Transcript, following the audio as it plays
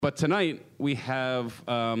But tonight we have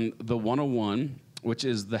the 101, which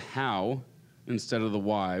is the how instead of the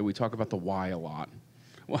why. We talk about the why a lot.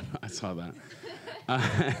 Well, I saw that.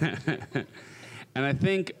 And I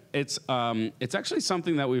think it's actually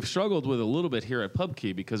something that we've struggled with a little bit here at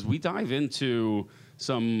Pubkey, because we dive into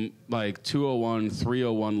some like 201,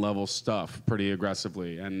 301 level stuff pretty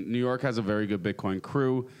aggressively. And New York has a very good Bitcoin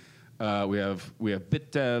crew. We have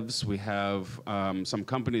bit devs, we have some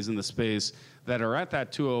companies in the space that are at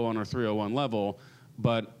that 201 or 301 level,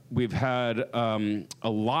 but we've had a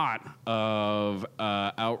lot of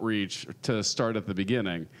outreach to start at the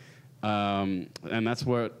beginning. And that's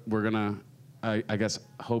what we're gonna, I guess,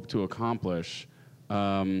 hope to accomplish.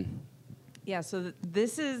 Yeah, so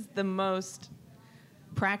this is the most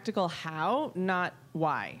practical how, not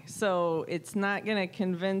why. So it's not going to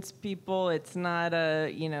convince people. It's not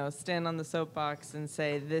a, stand on the soapbox and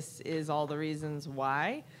say this is all the reasons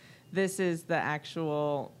why. This is the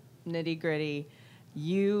actual nitty-gritty.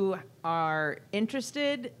 You are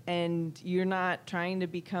interested and you're not trying to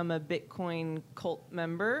become a Bitcoin cult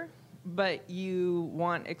member, but you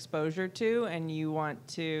want exposure to, and you want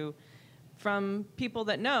to, from people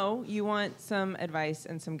that know, you want some advice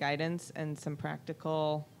and some guidance and some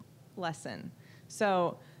practical lesson.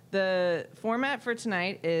 So the format for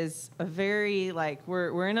tonight is a very,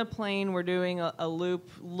 we're in a plane, we're doing a loop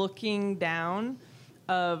looking down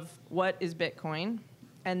of what is Bitcoin,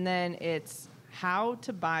 and then it's how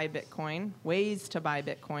to buy Bitcoin, ways to buy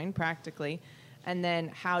Bitcoin practically, and then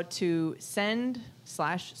how to send/spend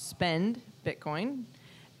Bitcoin,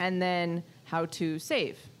 and then how to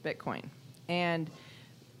save Bitcoin. And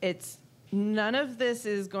none of this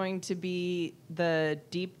is going to be the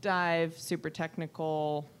deep dive, super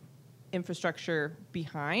technical infrastructure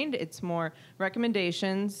behind. It's more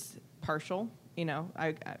recommendations, partial,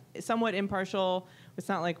 somewhat impartial. It's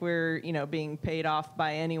not like we're, being paid off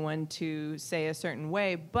by anyone to say a certain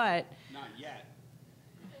way, but Not yet.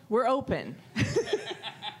 We're open.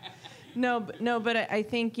 No, but I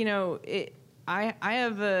think, I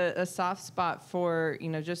have a soft spot for,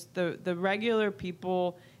 just the regular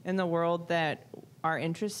people in the world that are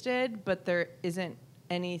interested, but there isn't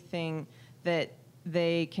anything that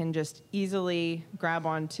they can just easily grab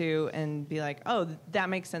onto and be like, oh, that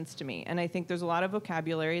makes sense to me. And I think there's a lot of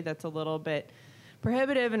vocabulary that's a little bit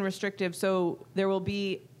prohibitive and restrictive, so there will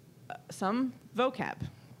be some vocab.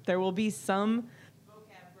 There will be some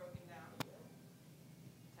vocab broken down.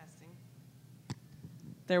 Testing.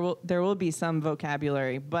 There will be some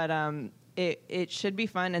vocabulary, but it should be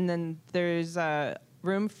fun. And then there's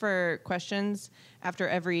room for questions after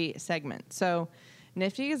every segment. So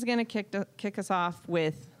Nifty is going to kick us off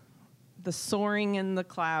with the soaring in the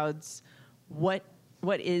clouds. What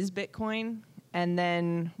is Bitcoin? And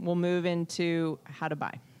then we'll move into how to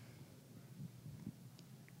buy.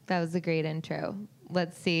 That was a great intro.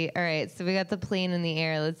 Let's see. All right, so we got the plane in the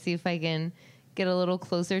air. Let's see if I can get a little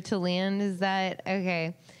closer to land. Is that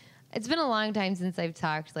okay? It's been a long time since I've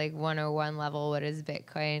talked 101 level. What is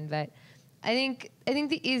Bitcoin? But I think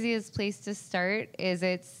the easiest place to start is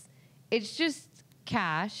it's just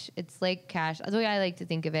cash. It's like cash. The way I like to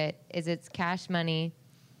think of it is it's cash money.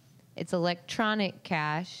 It's electronic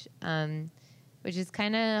cash, which is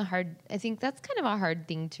kind of hard. I think that's kind of a hard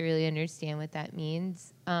thing to really understand what that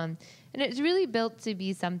means. And it's really built to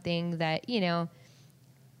be something that,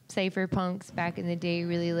 cypherpunks back in the day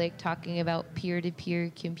really liked talking about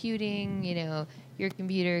peer-to-peer computing. Your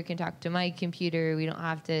computer can talk to my computer. We don't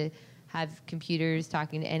have to have computers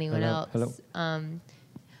talking to anyone else. Hello.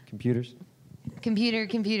 Computers? Computing.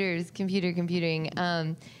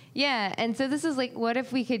 Yeah, and so this is what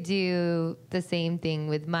if we could do the same thing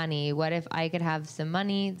with money? What if I could have some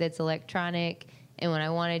money that's electronic, and when I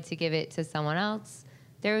wanted to give it to someone else,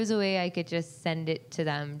 there was a way I could just send it to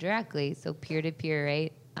them directly, so peer-to-peer,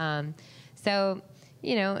 right? So,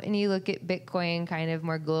 and you look at Bitcoin kind of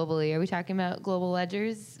more globally. Are we talking about global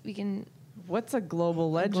ledgers? What's a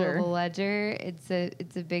global ledger? Global ledger, it's a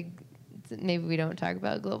big... Maybe we don't talk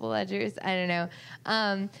about global ledgers. I don't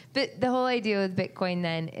know. But the whole idea with Bitcoin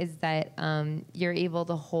then is that you're able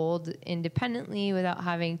to hold independently without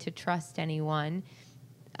having to trust anyone.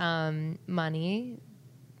 Money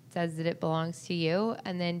says that it belongs to you.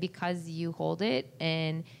 And then because you hold it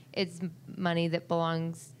and it's money that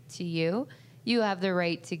belongs to you, you have the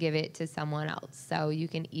right to give it to someone else. So you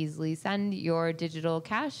can easily send your digital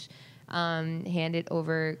cash, hand it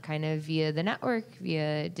over kind of via the network,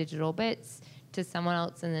 via digital bits to someone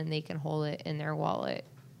else, and then they can hold it in their wallet,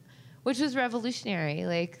 which was revolutionary.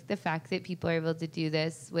 The fact that people are able to do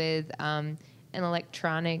this with an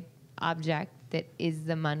electronic object that is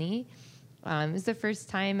the money It's the first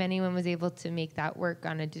time anyone was able to make that work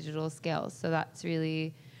on a digital scale. So that's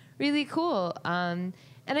really, really cool. And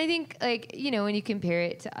I think, like, you know, when you compare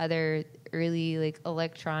it to other early, like,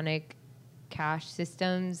 electronic cash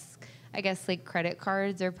systems, I guess, like, credit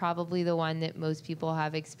cards are probably the one that most people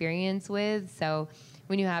have experience with. So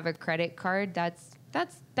when you have a credit card, that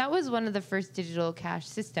was one of the first digital cash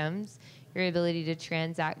systems, your ability to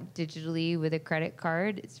transact digitally with a credit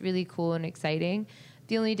card. It's really cool and exciting.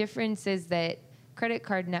 The only difference is that credit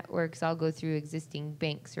card networks all go through existing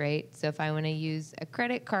banks, right? So if I want to use a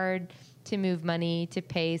credit card to move money to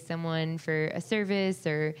pay someone for a service,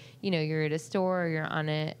 or, you know, you're at a store or you're on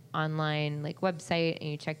an online, like, website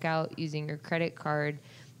and you check out using your credit card,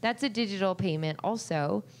 that's a digital payment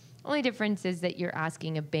also. Only difference is that you're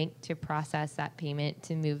asking a bank to process that payment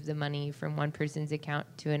to move the money from one person's account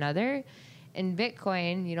to another. In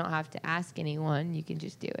Bitcoin, you don't have to ask anyone. You can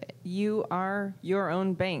just do it. You are your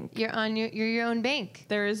own bank. You're your own bank.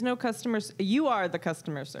 There is no customers. You are the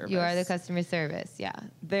customer service. You are the customer service, yeah.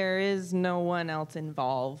 There is no one else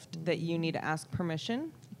involved that you need to ask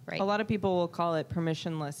permission. Right. A lot of people will call it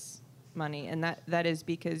permissionless money, and that is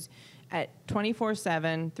because at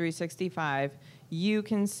 24/7, 365, you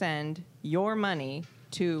can send your money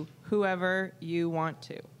to whoever you want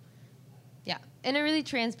to. Yeah, in a really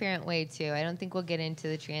transparent way, too. I don't think we'll get into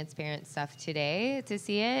the transparent stuff today to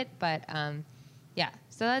see it, but yeah.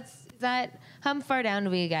 So that's that. How far down do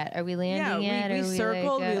we get? Are we landing yet? We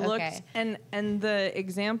circled, like, we looked, okay. and the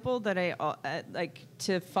example that I like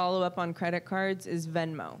to follow up on credit cards is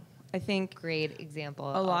Venmo. I think Great example.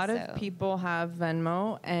 a lot also. of people have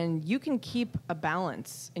Venmo, and you can keep a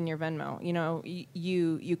balance in your Venmo. You know,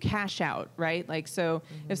 you cash out, right? Like, so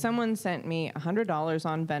if someone sent me $100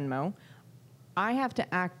 on Venmo, I have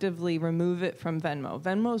to actively remove it from Venmo.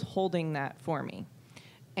 Venmo's holding that for me.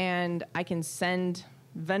 And I can send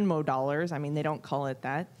Venmo dollars. I mean, they don't call it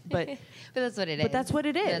that, but but that's what it is. But that's what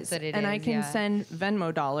it is. That's what it and is, I can yeah. send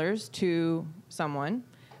Venmo dollars to someone,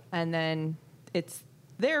 and then it's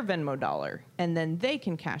their Venmo dollar, and then they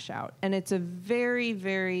can cash out. And it's a very,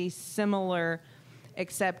 very similar,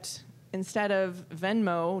 except instead of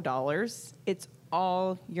Venmo dollars, it's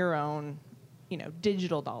all your own, you know,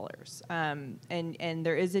 digital dollars. And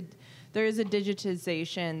there is a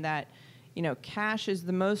digitization that, you know, cash is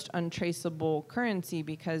the most untraceable currency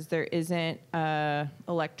because there isn't a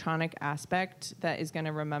electronic aspect that is going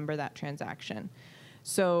to remember that transaction.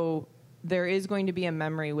 So there is going to be a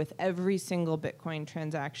memory with every single Bitcoin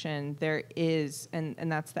transaction. There is, and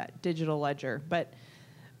that's that digital ledger. But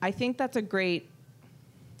I think that's a great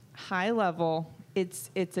high level.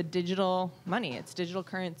 It's a digital money. It's digital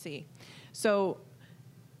currency. So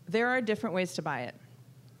there are different ways to buy it.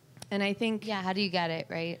 And I think... Yeah, how do you get it,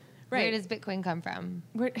 right? Right. Where does Bitcoin come from?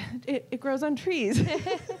 It grows on trees.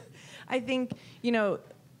 I think, you know,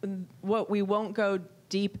 what we won't go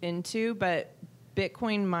deep into, but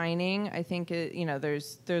Bitcoin mining, I think, you know,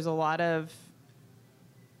 there's a lot of...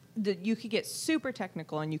 You could get super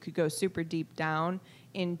technical and you could go super deep down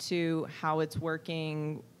into how it's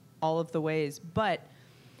working, all of the ways. But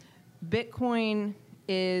Bitcoin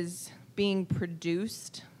is being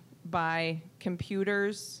produced by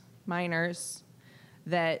computers, miners,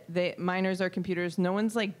 miners are computers. No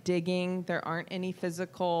one's like digging. There aren't any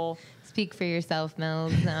physical... Speak for yourself,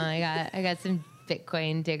 Mills. No, I got some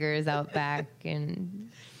Bitcoin diggers out back, and...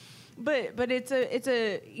 But it's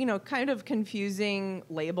a you know, kind of confusing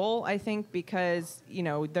label, I think, because, you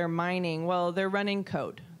know, they're mining. Well, they're running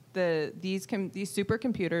code. These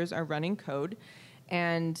supercomputers are running code,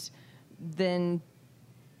 and then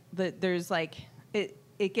there's like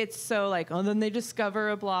it gets so like, oh, then they discover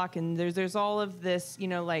a block, and there's all of this, you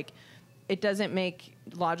know, like it doesn't make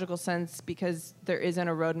logical sense because there isn't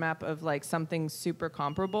a roadmap of like something super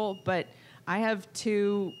comparable. But I have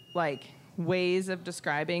two like ways of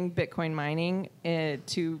describing Bitcoin mining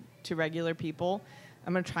to regular people.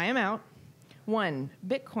 I'm gonna try them out. One,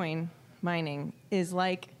 Bitcoin mining is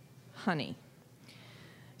like honey.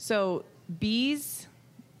 So bees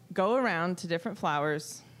go around to different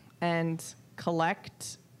flowers and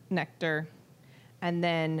collect nectar, and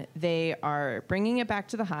then they are bringing it back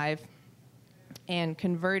to the hive and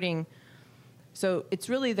converting. So it's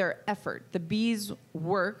really their effort. The bees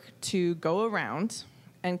work to go around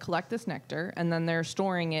and collect this nectar, and then they're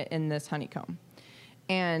storing it in this honeycomb.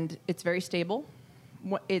 And it's very stable.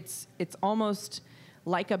 It's almost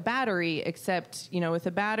like a battery, except, you know, with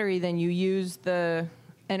a battery, then you use the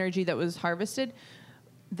energy that was harvested.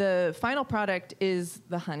 The final product is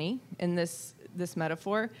the honey in this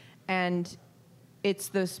metaphor, and it's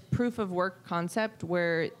this proof of work concept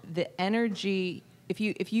where the energy, if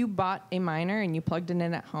you bought a miner and you plugged it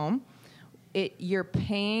in at home, you're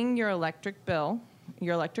paying your electric bill,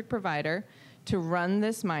 your electric provider, to run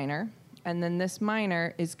this miner, and then this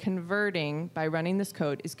miner is converting, by running this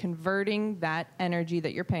code, is converting that energy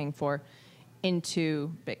that you're paying for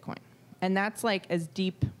into Bitcoin. And that's like as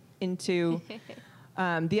deep into...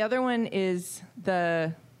 the other one is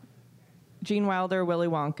the Gene Wilder Willy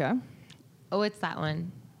Wonka. Oh, it's that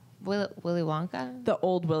one. Willy Wonka? The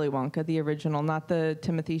old Willy Wonka, the original, not the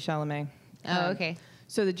Timothy Chalamet. Oh, okay.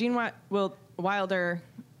 So the Gene Wilder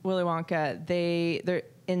Willy Wonka, they're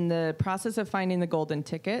in the process of finding the golden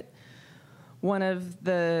ticket. One of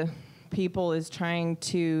the people is trying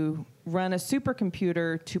to run a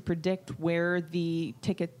supercomputer to predict where the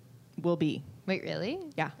ticket will be. Wait, really?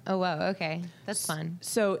 Yeah. Oh, wow. Okay. That's fun.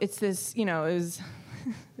 So it's this, it was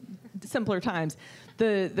simpler times.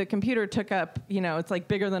 The computer took up, it's like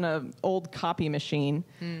bigger than an old copy machine,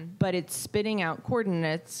 but it's spitting out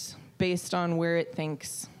coordinates based on where it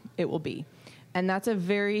thinks it will be. And that's a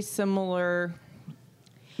very similar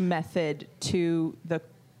method to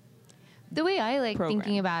the way I like program.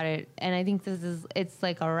 thinking about it, and I think it's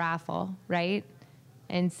like a raffle, right?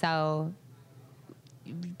 And so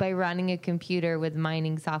by running a computer with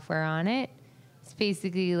mining software on it, it's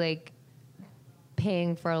basically like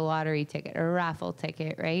paying for a lottery ticket or a raffle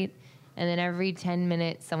ticket, right? And then every 10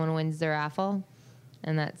 minutes, someone wins the raffle,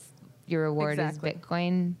 and that's your reward Exactly. is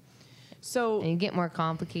Bitcoin. So And you get more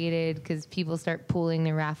complicated because people start pooling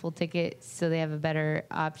their raffle tickets so they have a better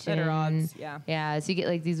option. Better odds, yeah. Yeah, so you get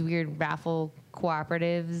like these weird raffle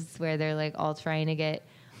cooperatives where they're like all trying to get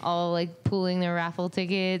all like pooling their raffle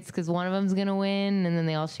tickets because one of them's gonna win, and then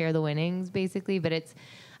they all share the winnings basically. But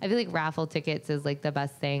I feel like raffle tickets is like the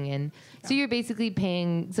best thing, and so you're basically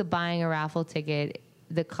buying a raffle ticket.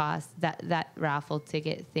 The cost that raffle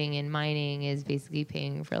ticket thing in mining is basically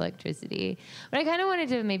paying for electricity. But I kind of wanted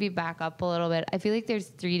to maybe back up a little bit. I feel like there's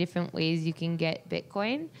 3 different ways you can get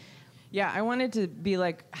Bitcoin. yeah, I wanted to be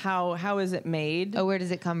like, how is it made? Oh, where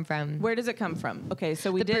does it come from? Where does it come from? Okay,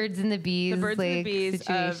 so we the birds and the bees, the birds like, and the bees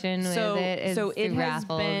situation with it is so it through has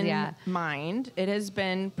raffles, been yeah. mined. It has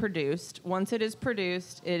been produced. Once it is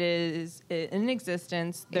produced, it is in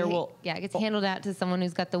existence. There will it gets handled out to someone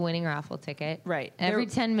who's got the winning raffle ticket. Right. Every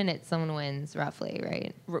There- 10 minutes, someone wins, roughly,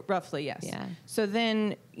 right? roughly, yes. Yeah. So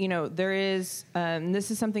then, there is,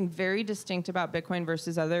 this is something very distinct about Bitcoin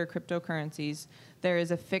versus other cryptocurrencies. There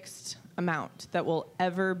is a fixed amount that will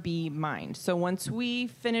ever be mined. So once we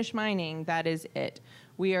finish mining, that is it.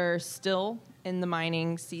 We are still in the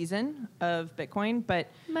mining season of Bitcoin, but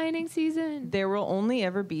Mining season. there will only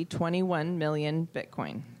ever be 21 million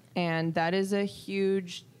Bitcoin. And that is a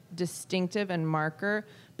huge distinctive and marker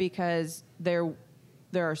because there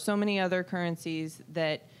are so many other currencies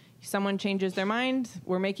that someone changes their mind,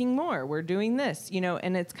 we're making more, we're doing this,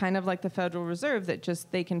 and it's kind of like the Federal Reserve that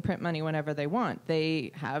just they can print money whenever they want.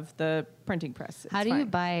 They have the printing press. How It's do you fine.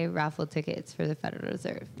 buy raffle tickets for the Federal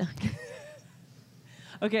Reserve?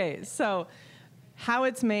 Okay, so how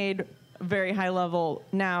it's made, very high level.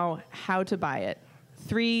 Now, how to buy it.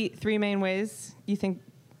 Three main ways you think.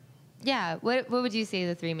 Yeah. What would you say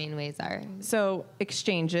the 3 main ways are? So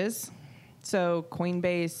exchanges, so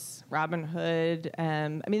Coinbase, Robinhood.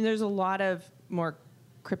 There's a lot of more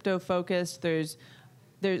crypto focused. There's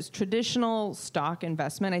traditional stock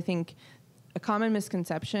investment. I think a common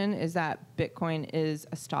misconception is that Bitcoin is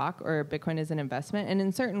a stock or Bitcoin is an investment. And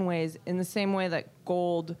in certain ways, in the same way that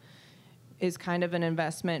gold is kind of an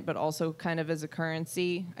investment, but also kind of as a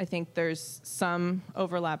currency, I think there's some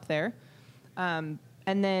overlap there. And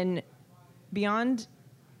then beyond,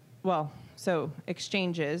 so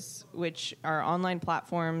exchanges, which are online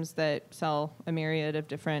platforms that sell a myriad of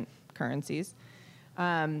different currencies.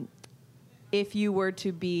 If you were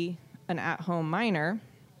to be an at-home miner,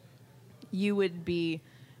 you would be,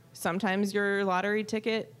 sometimes your lottery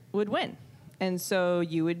ticket would win. And so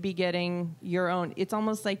you would be getting your own, it's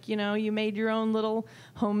almost like, you made your own little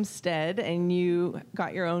homestead and you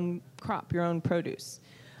got your own crop, your own produce.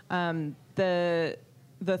 The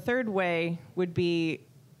third way would be,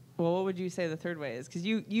 what would you say the third way is? Because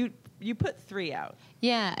you put 3 out.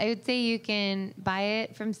 Yeah, I would say you can buy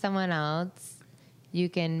it from someone else. You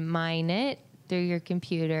can mine it through your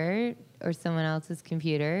computer or someone else's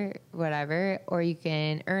computer, whatever, or you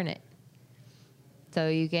can earn it. So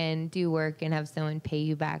you can do work and have someone pay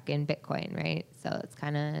you back in Bitcoin, right? So it's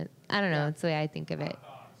kind of, I don't know, it's the way I think of it.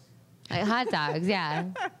 Like hot dogs, yeah.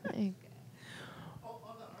 On the earn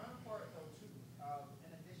part, though, too,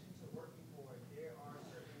 in addition to working for it, there are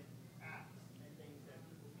certain apps and things that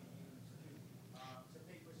people can use to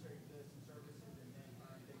pay for certain goods and services and then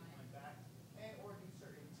earn Bitcoin back, and or do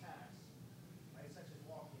certain tasks, right, such as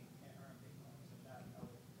walking and earn Bitcoin. So that I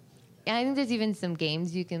would consider that. And I think there's even some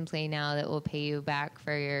games you can play now that will pay you back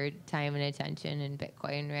for your time and attention in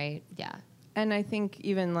Bitcoin, right? Yeah. And I think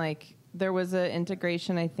even like there was an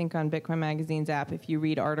integration, I think, on Bitcoin Magazine's app. If you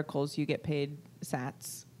read articles, you get paid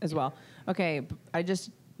sats as well. Okay, I just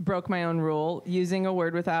broke my own rule using a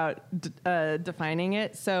word without defining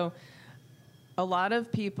it. So a lot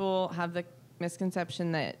of people have the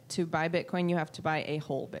misconception that to buy Bitcoin, you have to buy a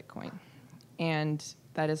whole Bitcoin. And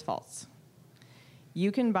that is false.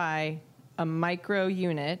 You can buy a micro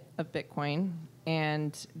unit of Bitcoin,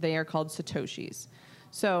 and they are called Satoshis.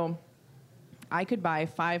 So I could buy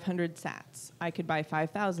 500 sats. I could buy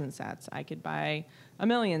 5,000 sats. I could buy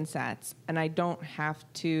 1,000,000 sats, and I don't have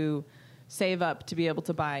to save up to be able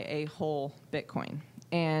to buy a whole Bitcoin.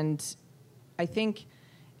 And I think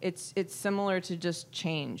it's similar to just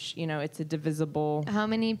change. You know, it's a divisible. How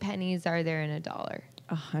many pennies are there in a dollar?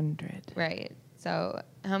 100. Right. So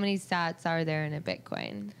how many sats are there in a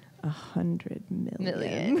Bitcoin? 100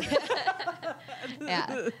 million.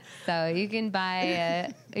 Yeah. So you can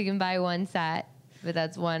buy one sat, but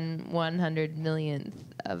that's 1/100 millionth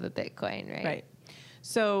of a Bitcoin, right? Right.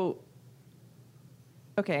 So,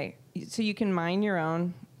 okay, so you can mine your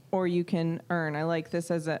own, or you can earn. I like this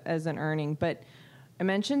as an earning, but I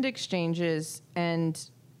mentioned exchanges, and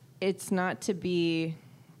it's not to be,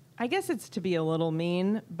 I guess it's to be a little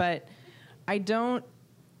mean, but I don't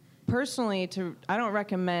recommend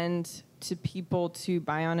to people to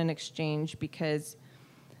buy on an exchange, because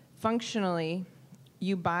functionally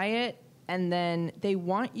you buy it and then they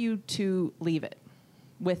want you to leave it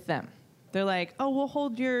with them. They're like, oh, we'll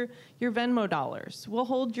hold your Venmo dollars. We'll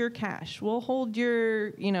hold your cash. We'll hold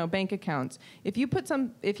your, bank accounts. If you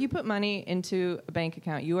put money into a bank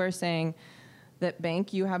account, you are saying that,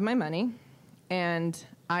 bank, you have my money, and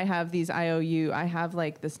I have these IOU. I have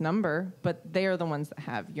like this number, but they are the ones that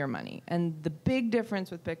have your money. And the big difference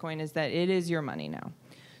with Bitcoin is that it is your money now.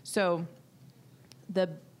 So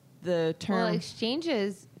the term. Well,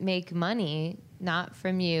 exchanges make money not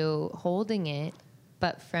from you holding it,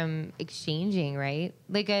 but from exchanging, right?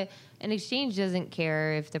 Like an exchange doesn't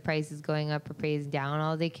care if the price is going up or price down.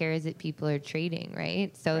 All they care is that people are trading,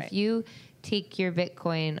 right? So Right. if you take your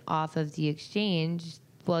Bitcoin off of the exchange,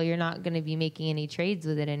 well, you're not going to be making any trades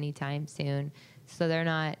with it anytime soon. So they're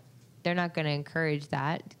not going to encourage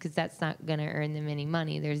that, because that's not going to earn them any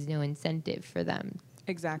money. There's no incentive for them.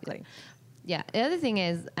 Exactly. Yeah. The other thing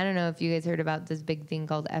is, I don't know if you guys heard about this big thing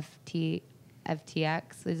called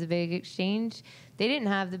FTX is a big exchange. They didn't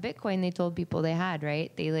have the Bitcoin they told people they had,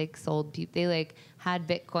 right? They had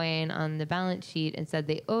Bitcoin on the balance sheet and said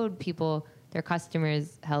they owed people, their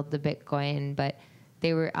customers held the Bitcoin, but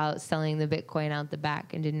they were out selling the Bitcoin out the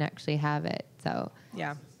back and didn't actually have it. So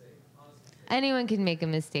Yeah. anyone can make a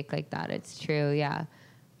mistake like that. It's true. Yeah.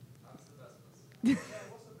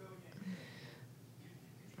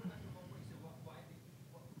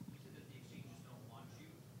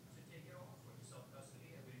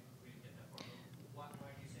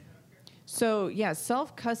 So yeah,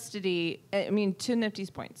 self-custody, I mean, to Nifty's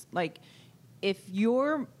points, like if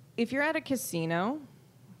you're at a casino,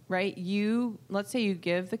 right, let's say you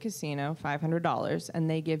give the casino $500 and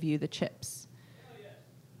they give you the chips.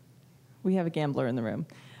 We have a gambler in the room.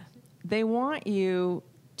 They want you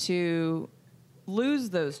to lose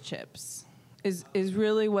those chips is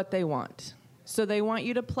really what they want. So they want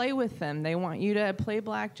you to play with them. They want you to play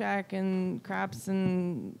blackjack and craps,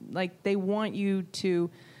 and like they want you to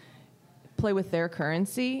play with their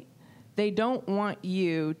currency. They don't want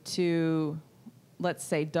you to, let's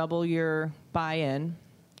say, double your buy-in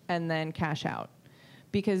and then cash out,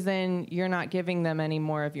 because then you're not giving them any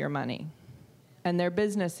more of your money. And their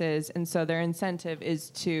businesses, and so their incentive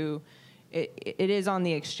is it is on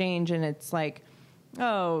the exchange, and it's like,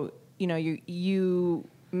 oh, you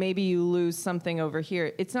maybe you lose something over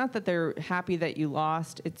here. It's not that they're happy that you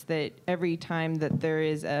lost. It's that every time that there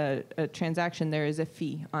is a transaction, there is a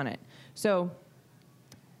fee on it. So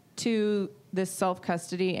to this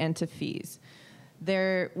self-custody and to fees,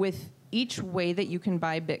 with each way that you can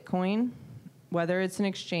buy Bitcoin, whether it's an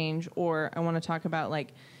exchange or I want to talk about,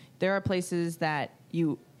 like, there are places that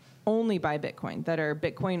you only buy Bitcoin, that are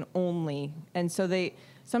Bitcoin only. And so they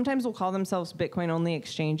sometimes will call themselves Bitcoin only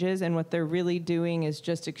exchanges, and what they're really doing is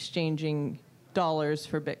just exchanging dollars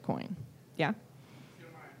for Bitcoin. Yeah? If you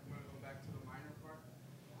don't mind, I'm going to go back to the miner part.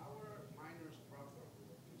 How are miners profitable?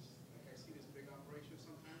 Because, like, I see this big operation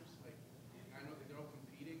sometimes. Like, I know that they're all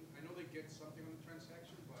competing. I know they get something on the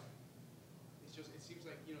transaction, but it seems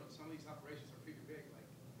like, some of these operations are pretty big. Like,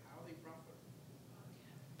 how are they profitable?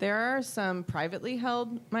 There are some privately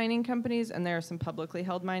held mining companies, and there are some publicly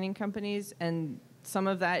held mining companies, and some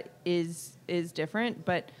of that is different.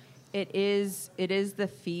 But It is the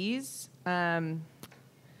fees.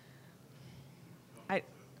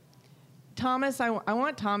 Thomas, I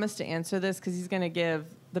want Thomas to answer this because he's going to give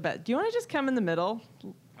the best. Do you want to just come in the middle?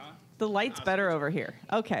 Huh? The light's better over here.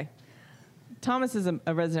 Okay. Thomas is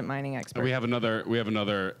a resident mining expert. We have another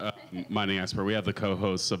mining expert. We have the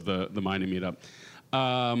co-hosts of the mining meetup.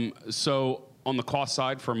 So on the cost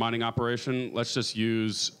side for a mining operation, let's just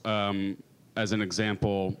use as an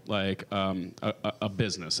example like a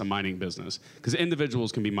business, a mining business, because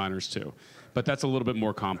individuals can be miners too, but that's a little bit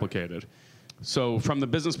more complicated. So from the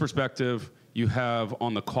business perspective, you have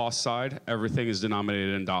on the cost side, everything is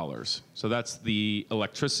denominated in dollars. So that's the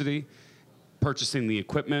electricity, purchasing the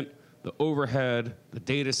equipment, the overhead, the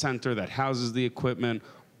data center that houses the equipment,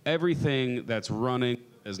 everything that's running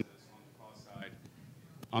is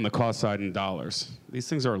on the cost side in dollars. These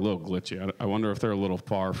things are a little glitchy. I wonder if they're a little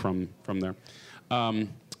far from there.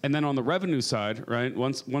 And then on the revenue side, right,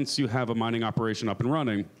 once you have a mining operation up and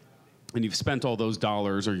running, and you've spent all those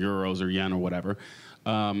dollars or euros or yen or whatever,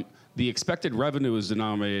 the expected revenue is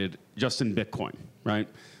denominated just in Bitcoin, right?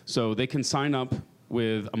 So they can sign up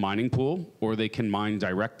with a mining pool, or they can mine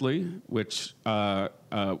directly, which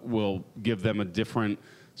will give them a different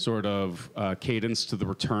sort of cadence to the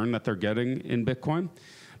return that they're getting in Bitcoin.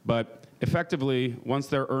 But effectively, once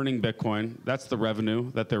they're earning Bitcoin, that's the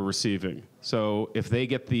revenue that they're receiving. So if they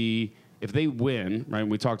win, right,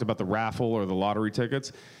 we talked about the raffle or the lottery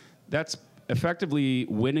tickets, that's effectively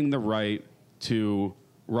winning the right to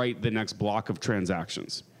write the next block of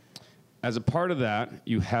transactions. As a part of that,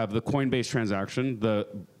 you have the Coinbase transaction, the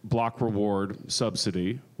block reward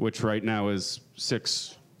subsidy, which right now is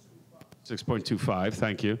 6.25,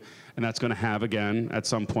 thank you. And that's going to have again at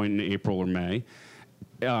some point in April or May.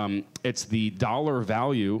 It's the dollar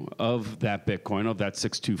value of that Bitcoin, of that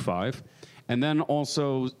 625. And then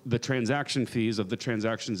also the transaction fees of the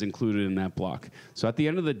transactions included in that block. So at the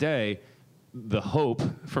end of the day, the hope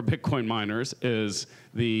for Bitcoin miners is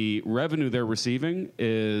the revenue they're receiving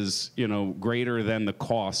is, greater than the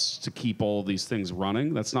costs to keep all these things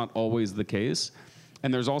running. That's not always the case.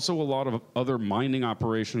 And there's also a lot of other mining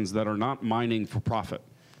operations that are not mining for profit,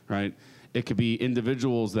 right? It could be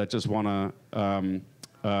individuals that just want to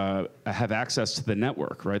have access to the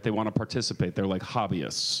network, right? They want to participate. They're like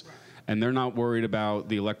hobbyists. And they're not worried about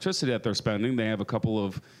the electricity that they're spending. They have a couple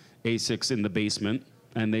of ASICs in the basement,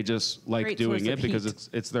 and they just like Great doing source it of because heat.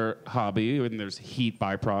 it's their hobby, and there's heat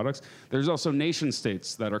byproducts. There's also nation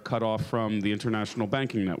states that are cut off from the international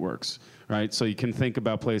banking networks, right? So you can think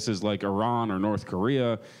about places like Iran or North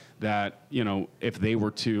Korea that, if they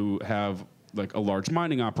were to have like a large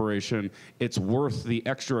mining operation, it's worth the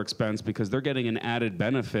extra expense because they're getting an added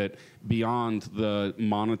benefit beyond the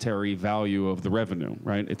monetary value of the revenue,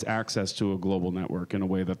 right? It's access to a global network in a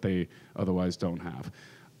way that they otherwise don't have.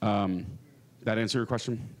 That answer your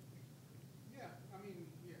question? Yeah, I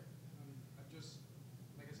just,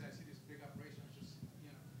 like I said, I see these big operations,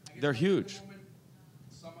 I guess They're at the huge. moment,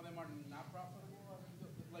 some of them are not profitable.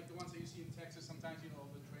 Like the ones that you see in Texas, sometimes, the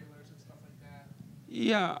trailers and stuff like that.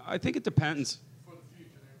 Yeah, I think it depends. For the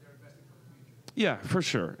future, they're investing for the future. Yeah, for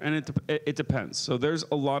sure, and it depends. So there's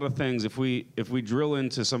a lot of things. If we drill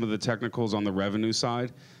into some of the technicals on the revenue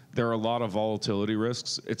side, there are a lot of volatility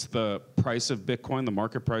risks. It's the price of Bitcoin, the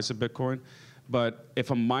market price of Bitcoin. But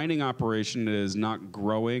if a mining operation is not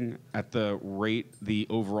growing at the rate the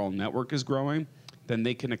overall network is growing, then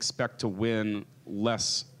they can expect to win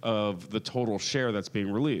less of the total share that's being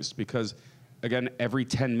released. Because, again, every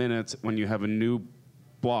 10 minutes when you have a new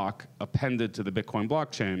block appended to the Bitcoin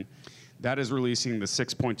blockchain, that is releasing the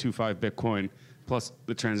 6.25 Bitcoin plus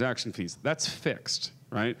the transaction fees. That's fixed,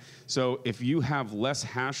 right? So if you have less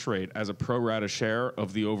hash rate as a pro rata share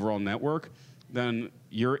of the overall network, then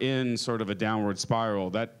you're in sort of a downward spiral.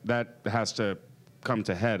 That has to come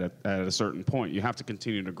to head at a certain point. You have to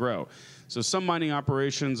continue to grow. So some mining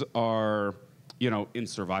operations are, in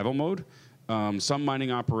survival mode. Some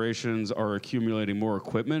mining operations are accumulating more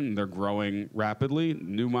equipment and they're growing rapidly.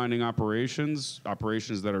 New mining operations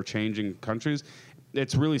that are changing countries.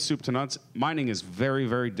 It's really soup to nuts. Mining is very,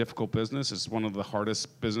 very difficult business. It's one of the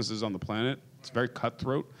hardest businesses on the planet. It's very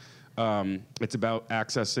cutthroat. It's about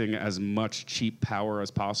accessing as much cheap power as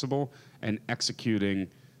possible and executing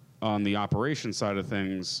on the operation side of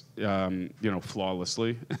things,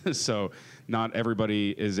 flawlessly. So not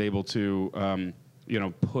everybody is able to,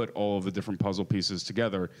 put all of the different puzzle pieces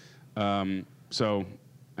together. And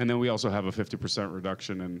then we also have a 50%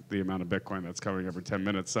 reduction in the amount of Bitcoin that's coming every 10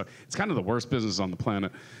 minutes. So it's kind of the worst business on the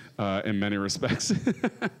planet in many respects. Miners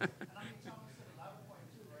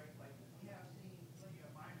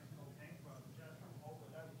go bankrupt just from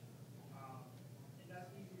overleveraging. And that's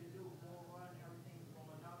easy to do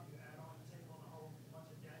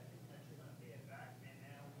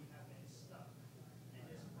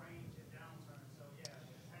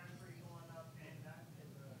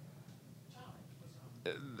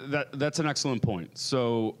That's an excellent point.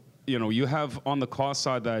 So, you have on the cost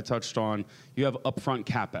side that I touched on, you have upfront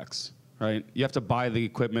CapEx, right? You have to buy the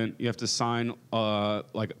equipment. You have to sign,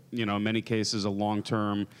 in many cases, a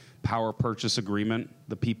long-term power purchase agreement,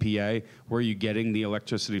 the PPA. Where are you getting the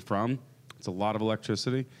electricity from? It's a lot of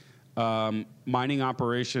electricity. Mining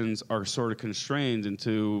operations are sort of constrained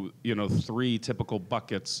into, 3 typical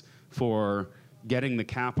buckets for getting the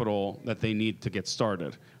capital that they need to get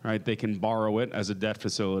started, right? They can borrow it as a debt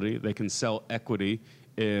facility. They can sell equity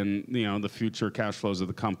in, the future cash flows of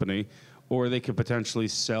the company, or they could potentially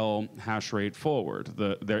sell hash rate forward.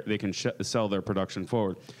 They can sell their production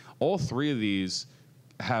forward. All 3 of these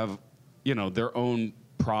have, their own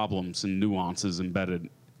problems and nuances embedded.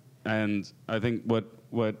 And I think what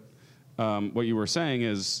you were saying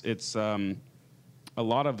is it's a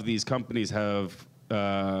lot of these companies have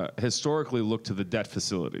historically looked to the debt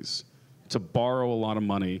facilities to borrow a lot of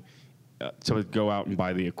money to go out and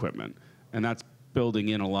buy the equipment. And that's building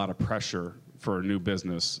in a lot of pressure for a new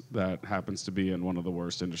business that happens to be in one of the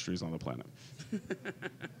worst industries on the planet. But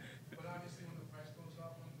obviously, when the price goes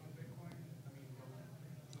up on Bitcoin,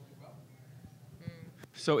 they'll do well.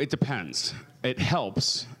 So it depends. It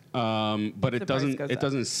helps, but it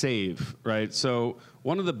doesn't save, right? So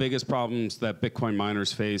one of the biggest problems that Bitcoin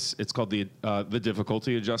miners face, it's called the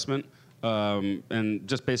difficulty adjustment, and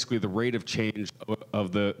just basically the rate of change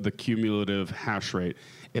of the cumulative hash rate.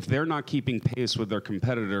 If they're not keeping pace with their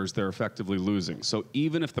competitors, they're effectively losing. So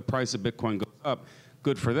even if the price of Bitcoin goes up,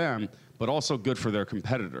 good for them, but also good for their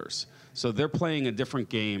competitors. So they're playing a different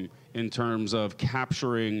game in terms of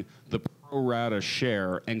capturing the pro rata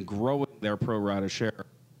share and growing their pro rata share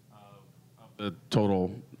of the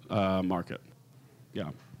total market.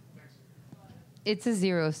 Yeah. It's a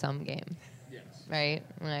zero-sum game. Yes. Right?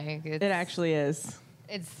 Like It actually is.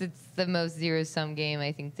 It's the most zero-sum game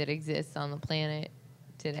I think that exists on the planet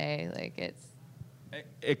today. Like it's.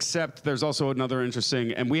 Except there's also another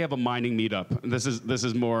interesting, and we have a mining meetup. This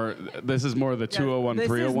is more the 201 this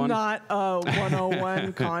 301. This is not a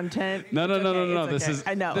 101 content. No. It's okay.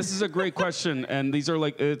 I know. This is a great question, and these are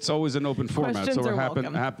it's always an open format, Questions so we're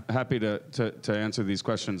are happy to answer these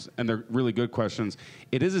questions, and they're really good questions.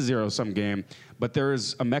 It is a zero-sum game, but there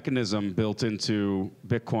is a mechanism built into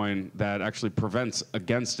Bitcoin that actually prevents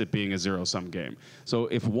against it being a zero-sum game. So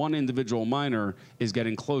if one individual miner is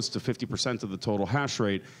getting close to 50% of the total hash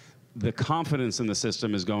rate, the confidence in the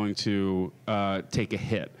system is going to take a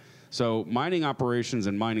hit. So mining operations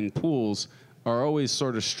and mining pools are always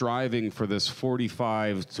sort of striving for this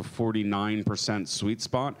 45 to 49% sweet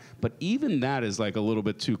spot, but even that is like a little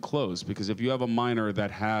bit too close, because if you have a miner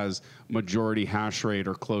that has majority hash rate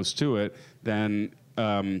or close to it, then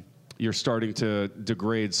you're starting to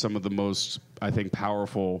degrade some of the most, I think,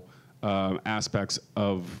 powerful aspects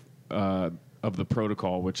of the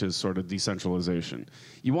protocol, which is sort of decentralization.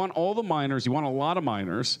 You want all the miners, you want a lot of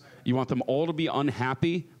miners, you want them all to be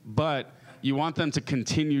unhappy, but you want them to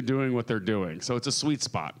continue doing what they're doing. So it's a sweet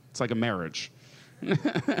spot. It's like a marriage.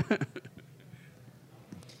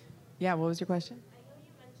 Yeah, what was your question? I know you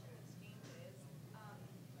mentioned exchanges.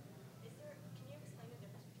 Can you explain the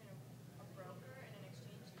difference between a broker and an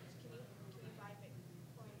exchange? Can you buy Bitcoin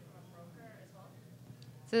from a broker as well?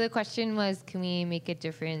 So the question was, can we make a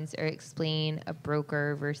difference or explain a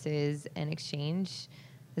broker versus an exchange?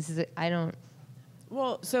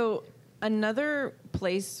 Well, so another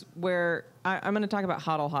place where I'm going to talk about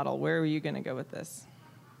HODL. Where are you going to go with this?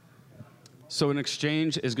 So an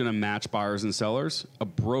exchange is going to match buyers and sellers. A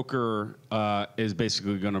broker is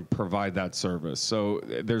basically going to provide that service. So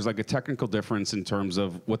there's like a technical difference in terms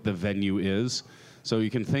of what the venue is. So you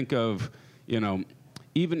can think of,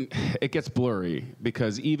 even it gets blurry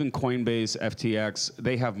because even Coinbase, FTX,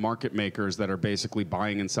 they have market makers that are basically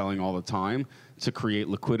buying and selling all the time to create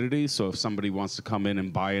liquidity. So if somebody wants to come in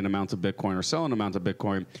and buy an amount of Bitcoin or sell an amount of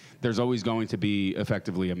Bitcoin, there's always going to be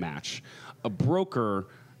effectively a match. A broker,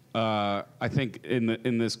 I think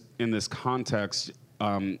in this context,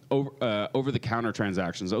 over-the-counter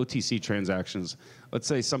transactions, OTC transactions. Let's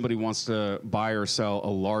say somebody wants to buy or sell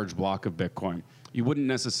a large block of Bitcoin. You wouldn't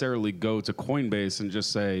necessarily go to Coinbase and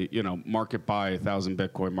just say, market buy 1,000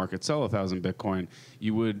 Bitcoin, market sell 1,000 Bitcoin.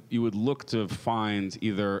 You would look to find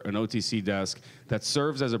either an OTC desk that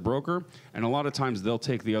serves as a broker, and a lot of times they'll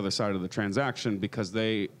take the other side of the transaction because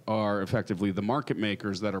they are effectively the market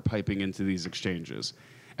makers that are piping into these exchanges.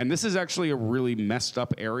 And this is actually a really messed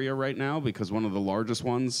up area right now because one of the largest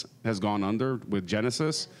ones has gone under with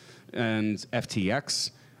Genesis and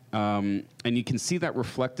FTX. And you can see that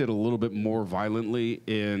reflected a little bit more violently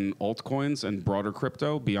in altcoins and broader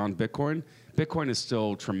crypto beyond Bitcoin. Bitcoin is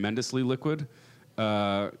still tremendously liquid.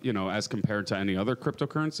 as compared to any other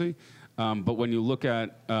cryptocurrency. But when you look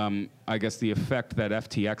at, I guess, the effect that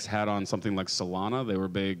FTX had on something like Solana, they were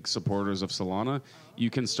big supporters of Solana. You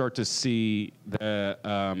can start to see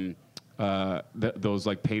those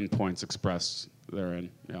like pain points expressed therein.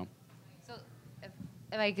 Yeah. So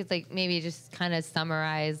if I could like maybe just kind of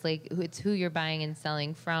summarize, like it's who you're buying and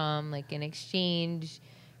selling from, like an exchange,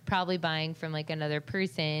 probably buying from like another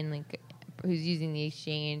person, like who's using the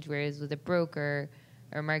exchange, whereas with a broker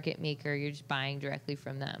or market maker, you're just buying directly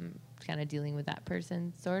from them, kind of dealing with that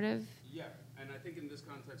person, sort of. Yeah, and I think in this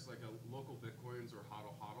context, like a local Bitcoins or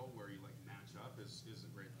hodl, where you like match up, is a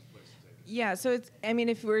great place to take it. Yeah, so it's, I mean,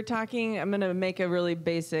 if we're talking, I'm going to make a really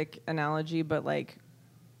basic analogy, but like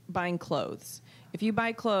buying clothes. If you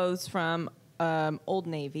buy clothes from Old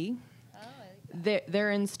Navy,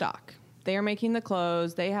 they're in stock. They are making the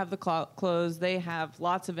clothes. They have the clothes. They have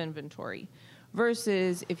lots of inventory.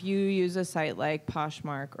 Versus if you use a site like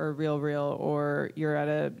Poshmark or RealReal, or you're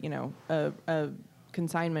at a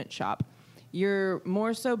consignment shop, you're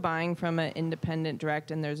more so buying from an independent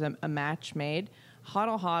direct, and there's a match made.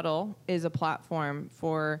 Hodl is a platform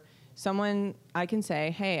for someone. I can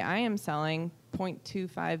say, hey, I am selling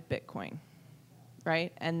 0.25 Bitcoin,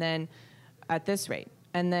 right? And then at this rate.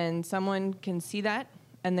 And then someone can see that,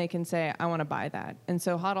 and they can say, I want to buy that. And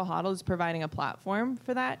so Hodl is providing a platform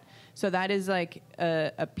for that. So that is like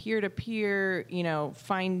a peer-to-peer,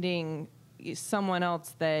 finding someone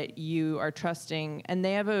else that you are trusting. And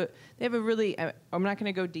they have a really, I'm not going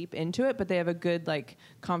to go deep into it, but they have a good like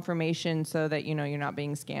confirmation so that, you're not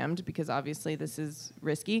being scammed, because obviously this is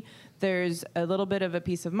risky. There's a little bit of a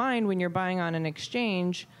peace of mind when you're buying on an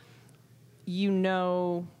exchange.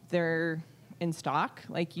 They're in stock,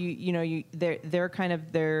 like they're kind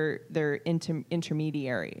of their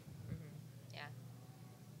intermediary. Yeah.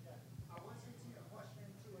 I want to see a question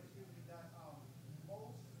too, excuse me, that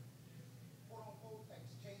most quote-unquote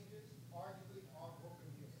exchanges arguably are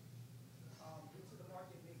broken dealers due to the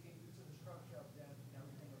market making, due to the structure of them, and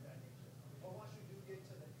everything of that nature. But once you do get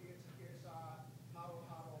to the peer-to-peer side,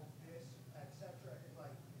 hodl, this, etc., it's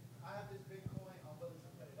like, I have this Bitcoin, I'm willing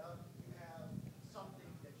to put it up. You have something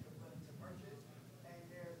that you're willing to purchase, and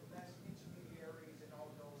there's less intermediaries and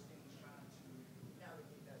all those things trying to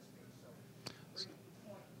navigate that space. So, great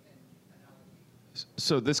point and analogy.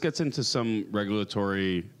 So this gets into some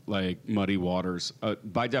regulatory, like, muddy waters.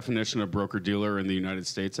 By definition, a broker-dealer in the United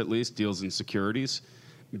States, at least, deals in securities.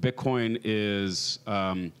 Bitcoin is Is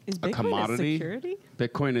Bitcoin a commodity. security?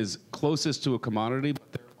 Bitcoin is closest to a commodity,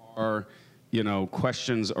 but there are,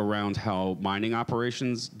 questions around how mining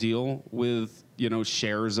operations deal with,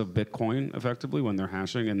 shares of Bitcoin effectively when they're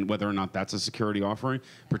hashing, and whether or not that's a security offering,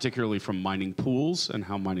 particularly from mining pools and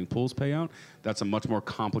how mining pools pay out. That's a much more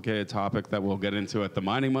complicated topic that we'll get into at the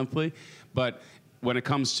Mining Monthly. But when it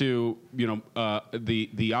comes to,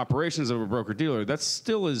 the operations of a broker-dealer, that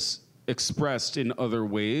still is expressed in other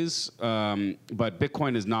ways, but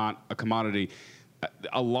Bitcoin is not a commodity.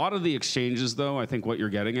 A lot of the exchanges, though, I think what you're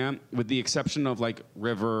getting at, with the exception of like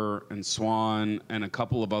River and Swan and a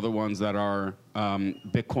couple of other ones that are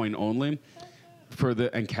Bitcoin only,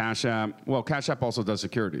 and Cash App. Well, Cash App also does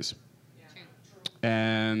securities,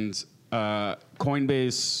 and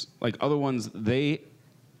Coinbase, like other ones, they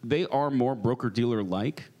are more broker-dealer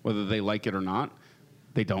like, whether they like it or not.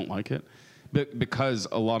 They don't like it, because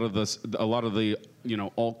a lot of the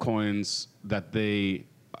altcoins that they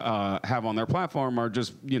have on their platform are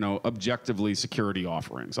just, objectively security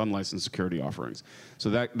offerings, unlicensed security offerings. So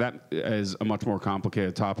that is a much more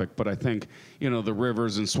complicated topic. But I think, the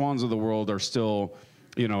Rivers and Swans of the world are still,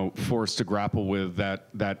 forced to grapple with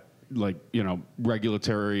that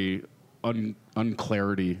regulatory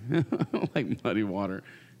unclarity, like muddy water.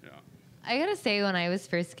 I gotta say, when I was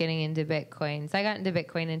first getting into Bitcoin, so I got into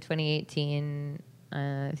Bitcoin in 2018.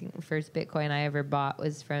 I think the first Bitcoin I ever bought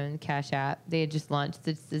was from Cash App. They had just launched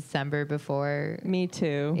this December before. Me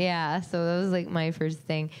too. Yeah, so that was like my first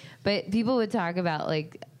thing. But people would talk about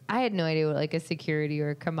like, I had no idea what like a security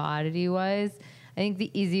or a commodity was. I think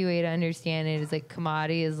the easy way to understand it is like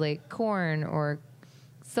commodity is like corn or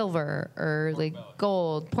silver or like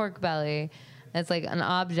gold, pork belly. That's like an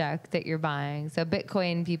object that you're buying. So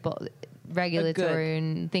Bitcoin people regulatory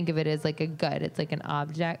and think of it as like a good. It's like an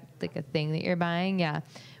object, like a thing that you're buying. Yeah.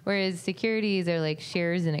 Whereas securities are like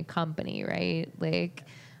shares in a company, right? Like,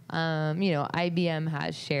 IBM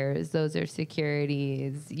has shares. Those are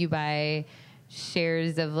securities. You buy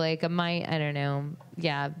shares of like I don't know.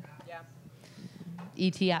 Yeah.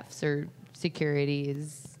 ETFs are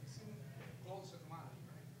securities. Gold's a commodity,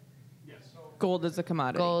 right? Yes. So Gold is a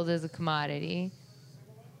commodity. Gold is a commodity.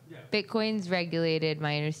 Bitcoin's regulated.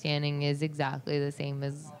 My understanding is exactly the same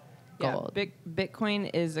as gold. Yeah, Bitcoin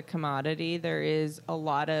is a commodity. There is a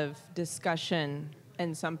lot of discussion,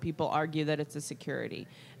 and some people argue that it's a security.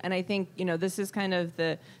 And I think, this is kind of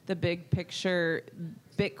the big picture.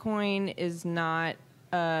 Bitcoin is not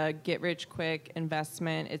a get-rich-quick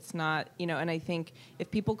investment. It's not, and I think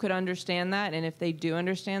if people could understand that, and if they do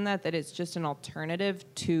understand that it's just an alternative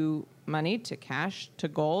to money, to cash, to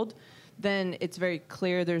gold, then it's very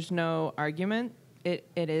clear there's no argument. It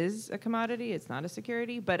is a commodity. It's not a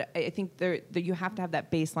security. But I think you have to have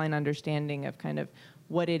that baseline understanding of kind of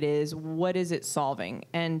what it is it solving.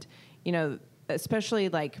 And, especially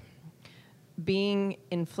like being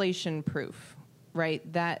inflation proof, right?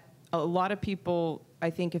 That a lot of people, I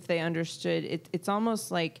think if they understood, it's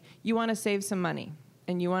almost like you want to save some money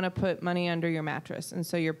and you want to put money under your mattress. And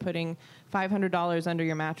so you're putting $500 under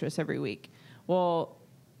your mattress every week. Well,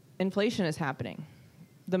 inflation is happening.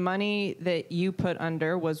 The money that you put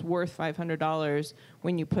under was worth $500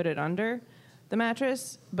 when you put it under the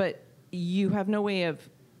mattress, but you have no way of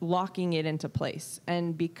locking it into place.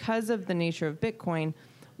 And because of the nature of Bitcoin,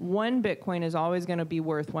 one Bitcoin is always going to be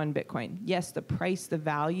worth one Bitcoin. Yes, the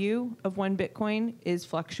value of one Bitcoin is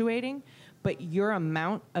fluctuating, but your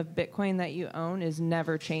amount of Bitcoin that you own is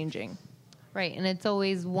never changing. Right, and it's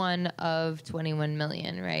always one of 21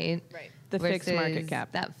 million, right? Right. The fixed market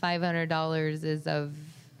cap. That $500 is of,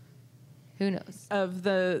 who knows? Of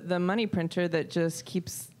the money printer that just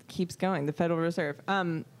keeps going, the Federal Reserve.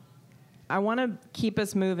 I want to keep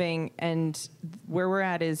us moving, and where we're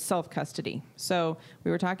at is self-custody. So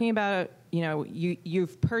we were talking about,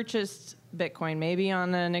 you've purchased Bitcoin, maybe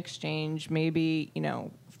on an exchange, maybe,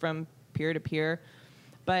 from peer to peer,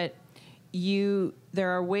 but there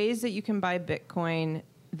are ways that you can buy Bitcoin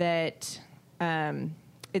that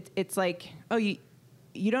it's like,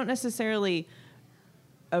 you don't necessarily,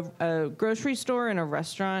 a grocery store and a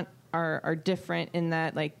restaurant are different in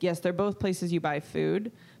that, like, yes, they're both places you buy food,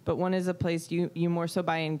 but one is a place you more so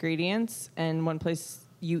buy ingredients, and one place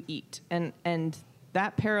you eat. And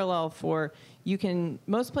that parallel for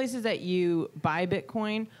most places that you buy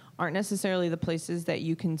Bitcoin aren't necessarily the places that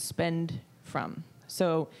you can spend from.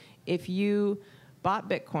 So if you bought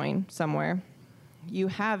Bitcoin somewhere, you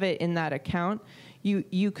have it in that account,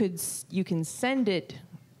 you can send it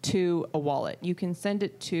to a wallet. You can send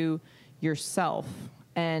it to yourself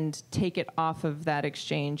and take it off of that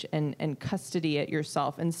exchange and custody it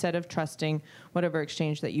yourself instead of trusting whatever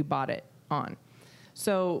exchange that you bought it on.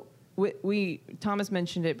 So Thomas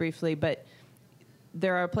mentioned it briefly, but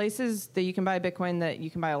there are places that you can buy Bitcoin that you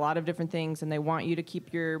can buy a lot of different things, and they want you to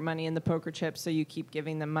keep your money in the poker chip, so you keep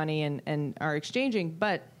giving them money and are exchanging.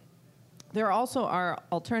 But there also are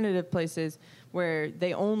alternative places where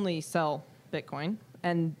they only sell Bitcoin,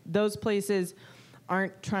 and those places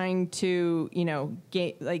aren't trying to,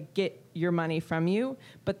 get your money from you,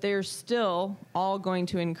 but they're still all going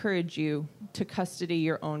to encourage you to custody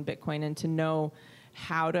your own Bitcoin and to know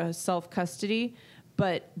how to self-custody.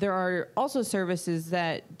 But there are also services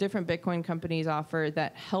that different Bitcoin companies offer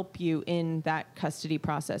that help you in that custody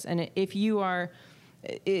process. And if you are,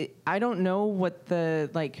 I don't know what the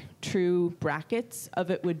true brackets of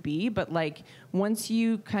it would be, but once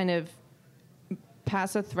you kind of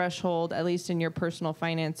pass a threshold, at least in your personal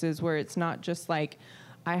finances, where it's not just like,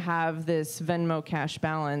 I have this Venmo cash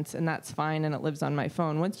balance and that's fine and it lives on my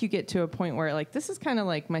phone. Once you get to a point where this is kind of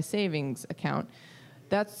like my savings account,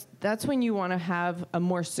 that's when you want to have a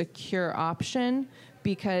more secure option,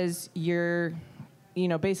 because you're,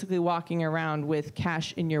 basically walking around with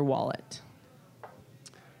cash in your wallet.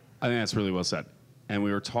 I think that's really well said. And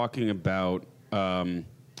we were talking about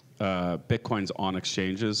Bitcoins on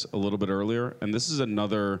exchanges a little bit earlier, and this is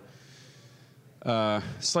another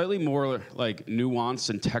slightly more nuanced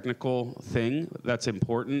and technical thing that's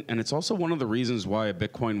important, and it's also one of the reasons why a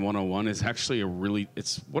Bitcoin 101 is actually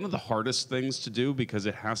it's one of the hardest things to do, because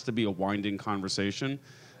it has to be a winding conversation.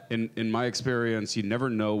 In my experience, you never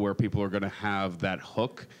know where people are going to have that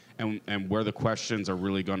hook and where the questions are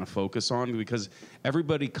really going to focus on, because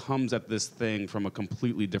everybody comes at this thing from a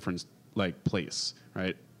completely different place,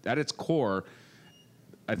 right? At its core,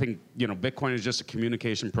 I think, Bitcoin is just a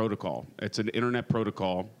communication protocol. It's an internet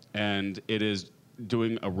protocol, and it is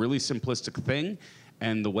doing a really simplistic thing.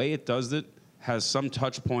 And the way it does it has some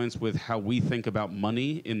touch points with how we think about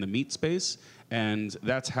money in the meat space. And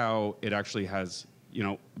that's how it actually has,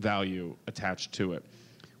 value attached to it.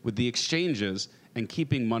 With the exchanges and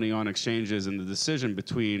keeping money on exchanges and the decision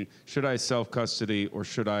between should I self-custody or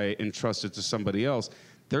should I entrust it to somebody else,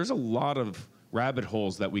 there's a lot of rabbit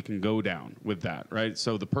holes that we can go down with that, right?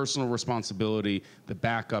 So the personal responsibility, the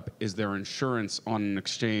backup, is there insurance on an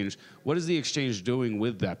exchange? What is the exchange doing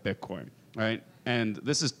with that Bitcoin, right? And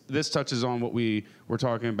this touches on what we were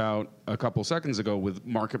talking about a couple seconds ago with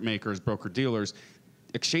market makers, broker dealers.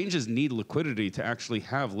 Exchanges need liquidity to actually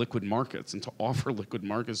have liquid markets and to offer liquid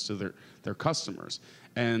markets to their customers.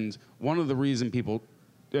 And one of the reason people,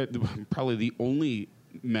 probably the only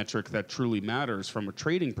metric that truly matters from a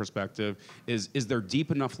trading perspective is there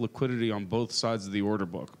deep enough liquidity on both sides of the order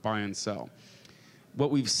book, buy and sell? What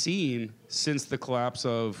we've seen since the collapse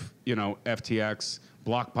of, FTX,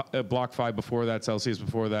 BlockFi before that, Celsius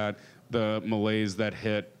before that, the malaise that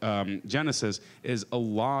hit Genesis, is a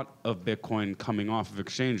lot of Bitcoin coming off of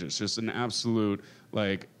exchanges. Just an absolute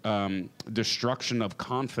destruction of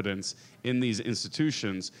confidence in these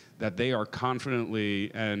institutions that they are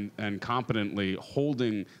confidently and competently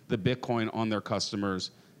holding the Bitcoin on their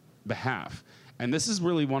customers' behalf. And this is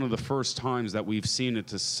really one of the first times that we've seen it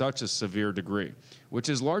to such a severe degree, which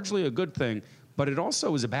is largely a good thing. But it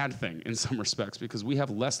also is a bad thing in some respects because we have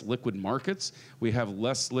less liquid markets. We have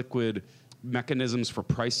less liquid mechanisms for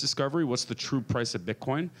price discovery. What's the true price of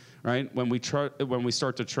Bitcoin, right? When we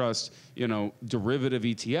start to trust, derivative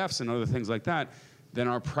ETFs and other things like that, then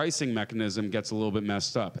our pricing mechanism gets a little bit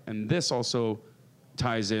messed up. And this also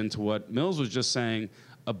ties into what Mills was just saying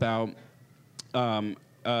about, the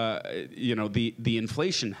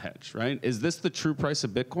inflation hedge, right? Is this the true price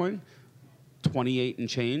of Bitcoin? 28 and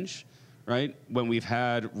change? Right? When we've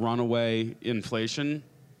had runaway inflation,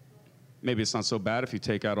 maybe it's not so bad if you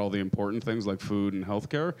take out all the important things like food and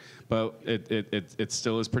healthcare, but it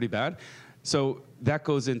still is pretty bad. So that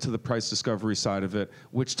goes into the price discovery side of it,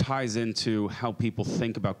 which ties into how people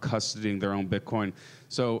think about custodying their own Bitcoin.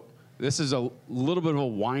 So this is a little bit of a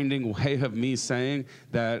winding way of me saying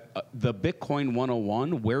that the Bitcoin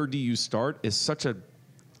 101, where do you start, is such a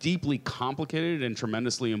deeply complicated and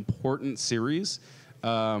tremendously important series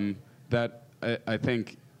that I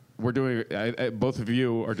think we're doing, both of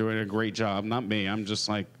you are doing a great job. Not me, I'm just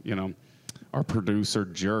like, our producer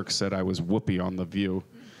jerk said I was Whoopi on The View.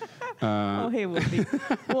 Oh, hey,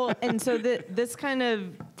 Whoopi. Well, and so this kind of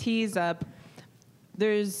tees up,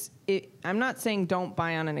 I'm not saying don't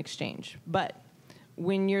buy on an exchange, but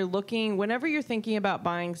whenever you're thinking about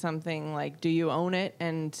buying something, like, do you own it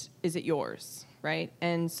and is it yours? Right?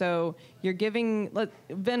 And so you're giving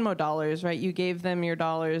Venmo dollars, right? You gave them your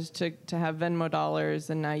dollars to have Venmo dollars,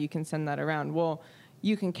 and now you can send that around. Well,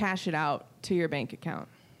 you can cash it out to your bank account,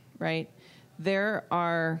 right? There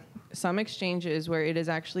are some exchanges where it is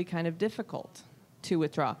actually kind of difficult to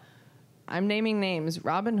withdraw. I'm naming names.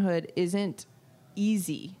 Robinhood isn't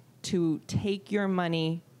easy to take your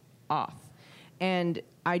money off. And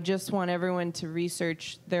I just want everyone to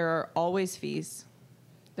research. There are always fees.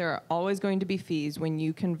 There are always going to be fees when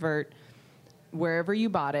you convert wherever you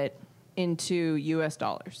bought it into US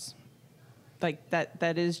dollars. Like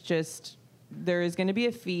that is just, there is going to be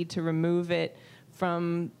a fee to remove it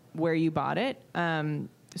from where you bought it.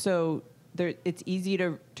 So it's easy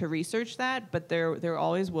to research that, but there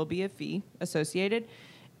always will be a fee associated.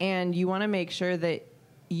 And you want to make sure that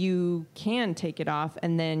you can take it off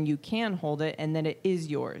and then you can hold it and that it is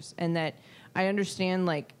yours. And that I understand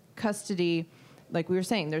custody. Like we were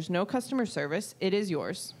saying, there's no customer service. It is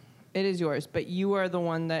yours. It is yours. But you are the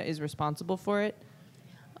one that is responsible for it.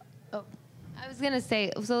 Oh, I was going to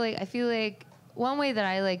say, so I feel like one way that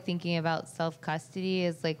I like thinking about self-custody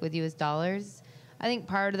is with US dollars. I think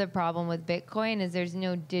part of the problem with Bitcoin is there's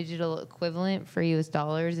no digital equivalent for US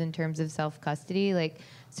dollars in terms of self-custody.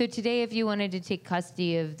 So today, if you wanted to take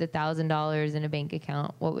custody of the $1,000 in a bank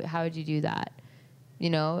account, how would you do that?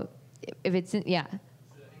 If it's, yeah.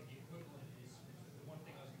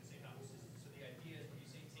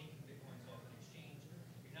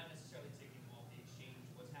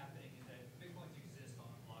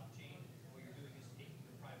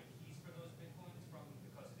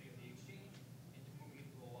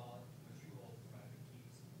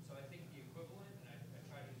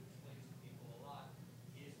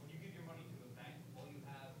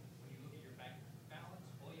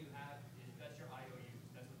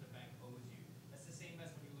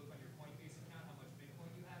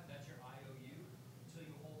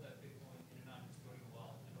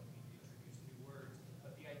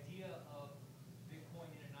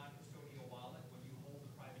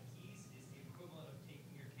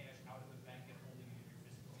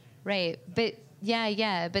 Right, but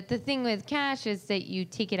but the thing with cash is that you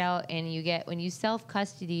take it out and when you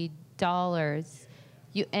self-custody dollars,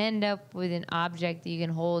 you end up with an object that you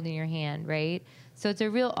can hold in your hand, right? So it's a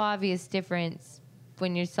real obvious difference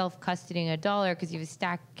when you're self-custodying $1 because you have a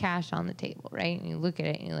stack of cash on the table, right? And you look at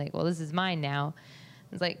it and you're like, well, this is mine now.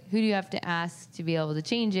 It's like, who do you have to ask to be able to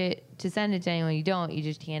change it, to send it to anyone? You don't. You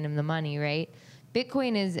just hand them the money, right?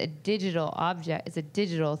 Bitcoin is a digital object. It's a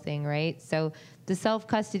digital thing, right? So the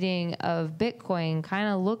self-custodying of Bitcoin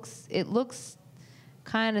looks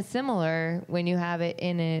kind of similar when you have it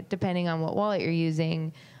in it, depending on what wallet you're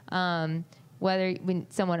using. Whether when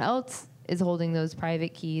someone else is holding those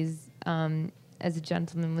private keys, as a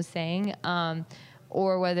gentleman was saying,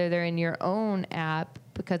 or whether they're in your own app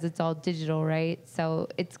because it's all digital, right? So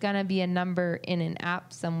it's gonna be a number in an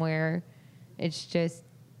app somewhere. It's just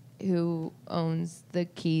who owns the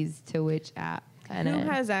keys to which app. Kinda. Who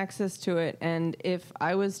has access to it? And if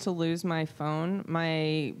I was to lose my phone,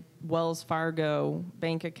 my Wells Fargo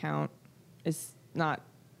bank account is not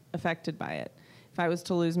affected by it. If I was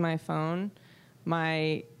to lose my phone,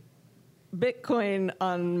 my Bitcoin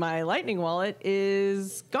on my Lightning wallet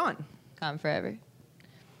is gone. Gone forever.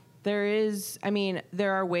 There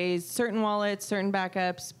are ways, certain wallets, certain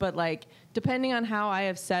backups, but like depending on how I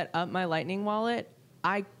have set up my Lightning wallet,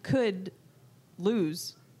 I could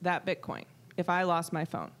lose that Bitcoin if I lost my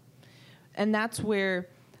phone. And that's where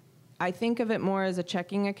I think of it more as a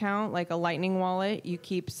checking account, like a Lightning wallet. You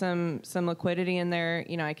keep some liquidity in there.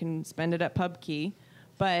 You know, I can spend it at Pubkey,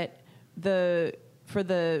 but for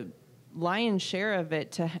the lion's share of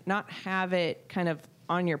it, to not have it kind of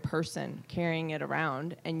on your person carrying it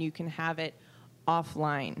around, and you can have it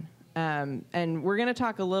offline. And we're going to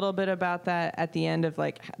talk a little bit about that at the end of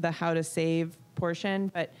like the how to save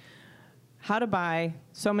portion, but how to buy,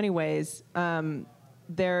 so many ways. I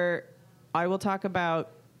will talk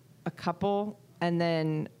about a couple, and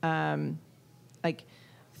then like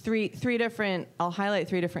three different, I'll highlight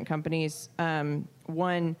 3 different companies.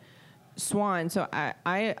 One, Swan. So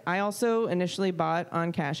I also initially bought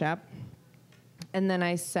on Cash App, and then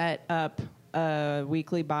I set up a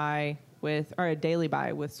weekly buy or a daily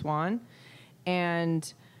buy with Swan.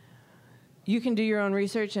 And you can do your own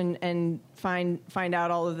research and find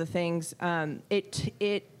out all of the things.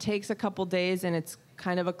 It takes a couple days, and it's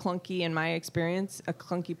kind of a clunky, in my experience, a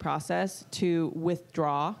clunky process to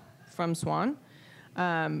withdraw from Swan.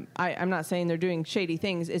 I'm not saying they're doing shady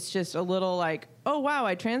things. It's just a little like, oh, wow,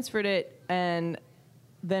 I transferred it, and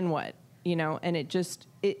then what? You know, and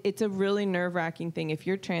it's a really nerve-wracking thing. If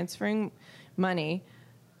you're transferring money,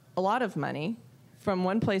 a lot of money, from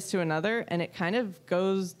one place to another, and it kind of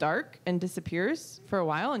goes dark and disappears for a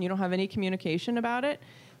while, and you don't have any communication about it,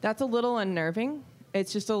 that's a little unnerving.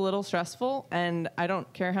 It's just a little stressful, and I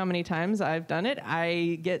don't care how many times I've done it.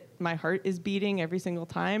 My heart is beating every single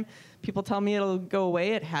time. People tell me it'll go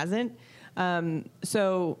away. It hasn't.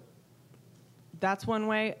 So that's one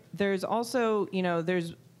way. There's also,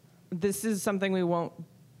 this is something we won't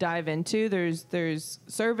dive into. There's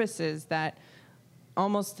services that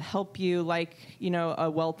almost help you, like, a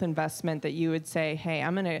wealth investment, that you would say, hey,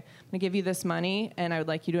 I'm gonna give you this money, and I would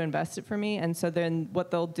like you to invest it for me. And so then what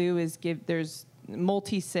they'll do is there's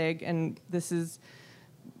multi-sig, and this is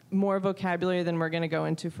more vocabulary than we're going to go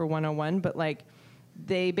into for 101, but like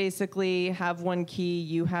they basically have one key,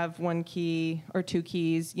 you have one key or 2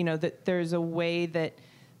 keys, that there's a way that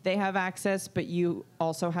they have access, but you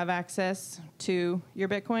also have access to your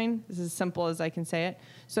Bitcoin. This is as simple as I can say it.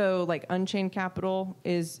 So like Unchained Capital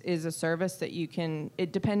is a service that you can,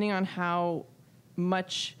 depending on how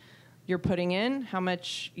much you're putting in, how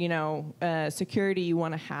much security you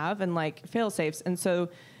want to have, and like fail safes. And so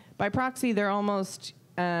by proxy, they're almost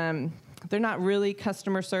they're not really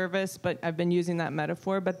customer service, but I've been using that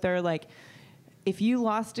metaphor. But they're like, if you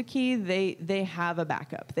lost a key, they have a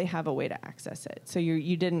backup. They have a way to access it. So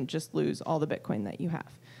you didn't just lose all the Bitcoin that you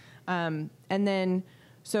have. And then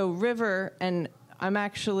so River, and I'm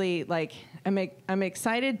actually like, I'm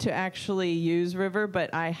excited to actually use River,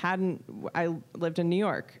 but I lived in New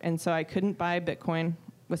York, and so I couldn't buy Bitcoin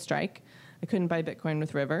with Strike. I couldn't buy Bitcoin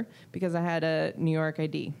with River because I had a New York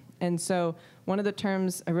ID. And so one of the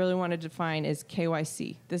terms I really wanted to define is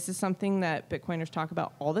KYC. This is something that Bitcoiners talk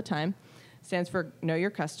about all the time. It stands for Know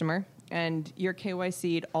Your Customer, and you're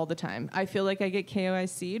KYC'd all the time. I feel like I get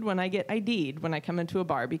KYC'd when I get ID'd when I come into a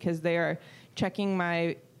bar, because they are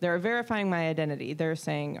they're verifying my identity. They're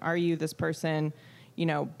saying, are you this person?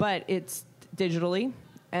 But it's digitally.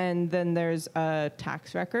 And then there's a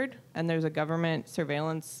tax record, and there's a government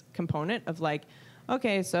surveillance component of like,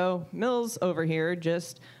 okay, so Mills over here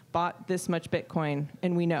just bought this much Bitcoin,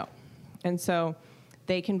 and we know. And so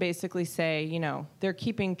they can basically say, they're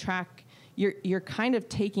keeping track. You're kind of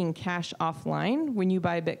taking cash offline when you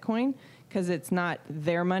buy Bitcoin, because it's not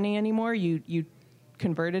their money anymore. You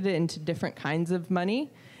converted it into different kinds of money.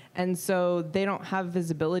 And so they don't have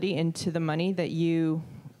visibility into the money that you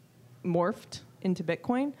morphed into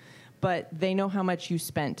Bitcoin, but they know how much you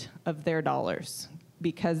spent of their dollars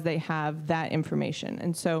because they have that information.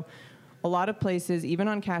 And so a lot of places, even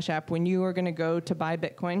on Cash App, when you are going to go to buy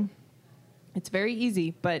Bitcoin, it's very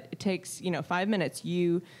easy, but it takes 5 minutes.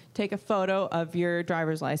 You take a photo of your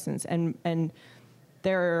driver's license, and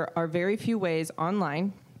there are very few ways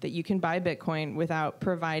online that you can buy Bitcoin without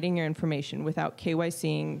providing your information, without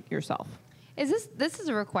KYCing yourself. Is this is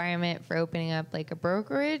a requirement for opening up like a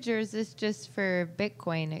brokerage, or is this just for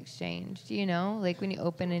Bitcoin exchange? Do you know? Like when you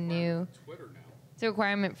open a new, it's a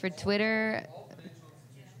requirement for Twitter.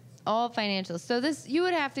 All financial. So this, you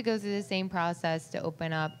would have to go through the same process to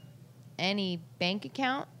open up any bank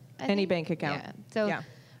account. Any bank account. Yeah. So, yeah.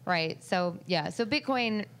 Right. So yeah. So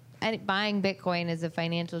Bitcoin, buying Bitcoin is a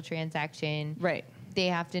financial transaction. Right. They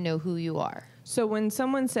have to know who you are. So when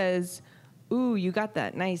someone says, ooh, you got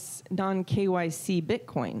that nice non-KYC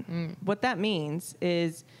Bitcoin, what that means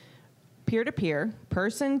is peer-to-peer,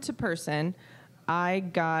 person-to-person, I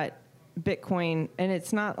got Bitcoin, and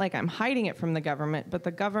it's not like I'm hiding it from the government, but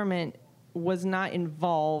the government was not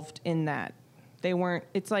involved in that. They weren't,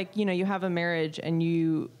 it's like, you have a marriage and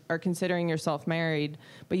you are considering yourself married,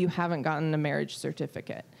 but you haven't gotten a marriage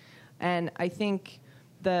certificate. And I think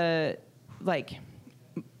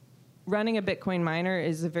running a Bitcoin miner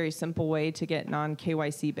is a very simple way to get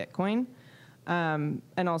non-KYC Bitcoin.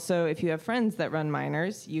 And also, if you have friends that run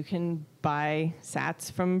miners, you can buy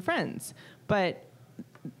sats from friends. But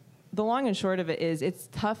the long and short of it is it's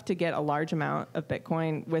tough to get a large amount of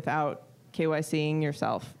Bitcoin without KYCing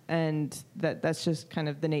yourself. And that's just kind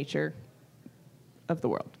of the nature of the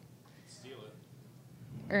world. Steal it.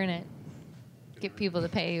 Earn it. Get people to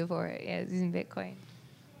pay you for it. Yeah, using Bitcoin.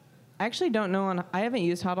 I actually don't know. I haven't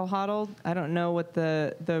used HODL HODL. I don't know what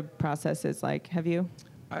the process is like. Have you?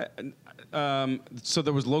 So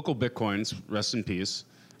there was local Bitcoins, rest in peace.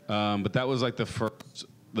 But that was like the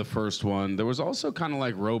first one. There was also kind of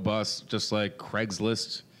like robust, just like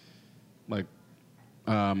Craigslist, like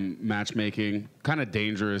matchmaking. Kind of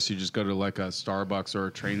dangerous. You just go to like a Starbucks or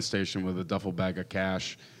a train station with a duffel bag of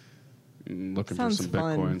cash, looking Sounds for some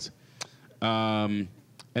fun. Bitcoins.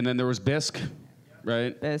 And then there was Bisq.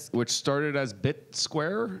 Right? Bisq. Which started as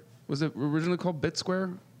BitSquare. Was it originally called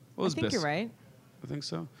BitSquare? What was I think Bisq? you're right. I think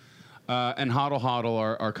so. And HODL HODL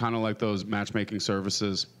are kind of like those matchmaking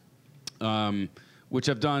services, which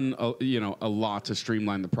have done a lot to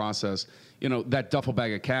streamline the process. That duffel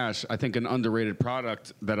bag of cash, I think an underrated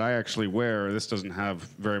product that I actually wear, this doesn't have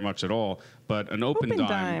very much at all, but an Open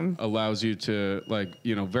Dime allows you to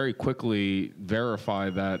very quickly verify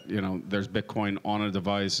that, there's Bitcoin on a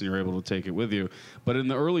device and you're able to take it with you. But in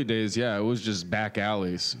the early days, yeah, it was just back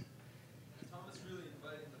alleys. Thomas really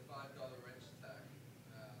inviting the $5 wrench attack.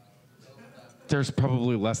 There's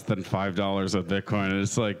probably less than $5 of Bitcoin.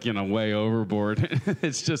 It's like, way overboard.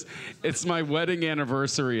 It's my wedding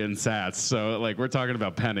anniversary in sats. So like we're talking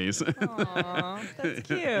about pennies. Aw, that's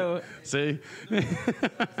cute. See?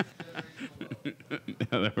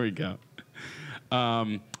 There we go.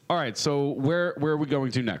 All right. So where are we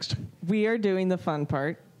going to next? We are doing the fun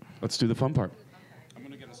part. Let's do the fun part. I'm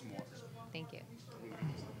going to get us some water. Thank you.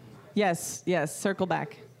 Yes, circle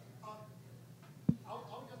back. I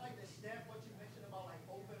would just like to stamp what you mentioned about like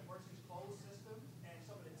open versus closed systems and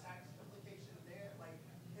some of the tax implications there. Like,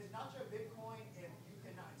 it's not your Bitcoin if you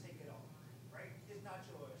cannot take it off, right? It's not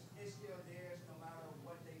yours. It's still theirs no matter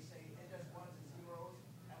what they say. It just runs in zeros,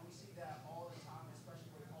 and we see that all the time,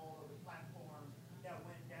 especially with all of the platforms that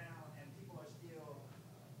went down, and people are still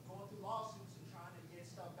going through lawsuits and trying to get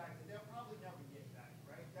stuff back that they'll probably never get back,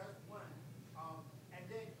 right? That's one. And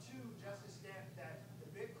then two, just to stamp that the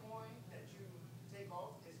Bitcoin that you take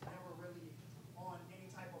off is never really on any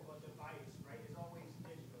type of a device, right? It's always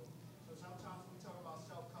digital. So sometimes when we talk about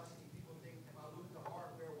self-custody, people think if I lose the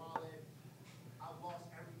hardware wallet, I've lost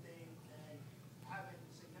everything, and having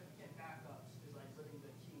significant backups is like really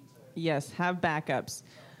the key to. Yes, have backups.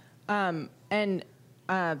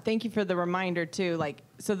 Thank you for the reminder too. Like,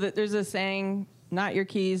 so that there's a saying, not your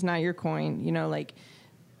keys, not your coin. Like,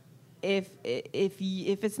 if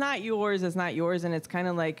it's not yours, it's not yours, and it's kind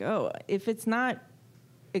of like, oh, if it's not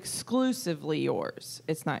exclusively yours,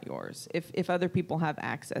 it's not yours. If other people have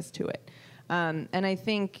access to it, and I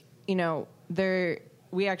think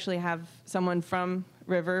we actually have someone from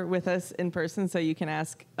River with us in person, so you can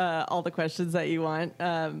ask all the questions that you want.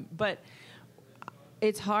 But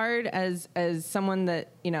it's hard as someone that,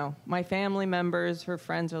 my family members or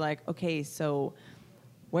friends are like, okay, so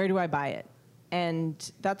where do I buy it?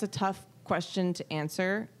 And that's a tough question to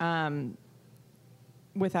answer.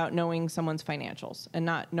 without knowing someone's financials and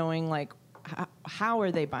not knowing like how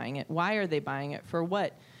are they buying it, why are they buying it, for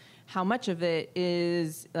what, how much of it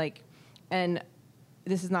is like, and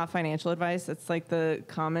this is not financial advice. It's like the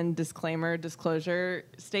common disclosure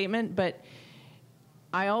statement, but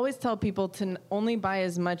I always tell people to only buy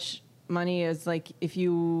as much money as like if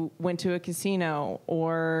you went to a casino,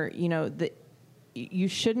 or you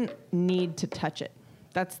shouldn't need to touch it.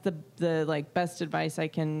 That's the like best advice I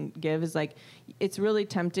can give, is like it's really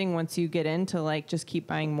tempting once you get in to like just keep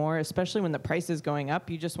buying more, especially when the price is going up.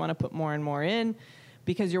 You just want to put more and more in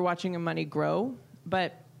because you're watching your money grow.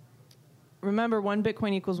 But remember, 1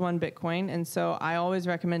 Bitcoin equals 1 Bitcoin. And so I always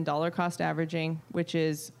recommend dollar cost averaging, which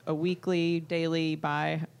is a weekly, daily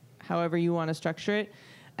buy, however you want to structure it.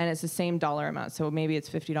 And it's the same dollar amount. So maybe it's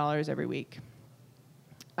 $50 every week.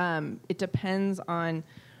 It depends on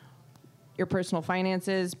your personal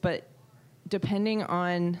finances, but depending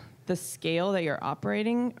on the scale that you're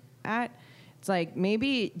operating at, it's like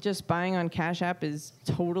maybe just buying on Cash App is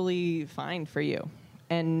totally fine for you.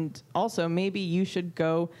 And also maybe you should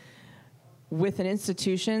go with an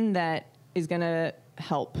institution that is going to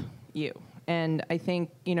help you. And I think,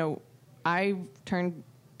 I turn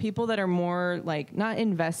people that are more like not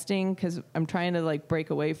investing, because I'm trying to like break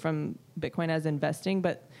away from Bitcoin as investing,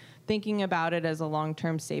 but thinking about it as a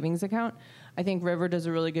long-term savings account. I think River does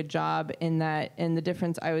a really good job in that. And the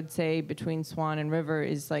difference I would say between Swan and River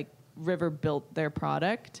is like River built their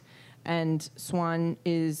product and Swan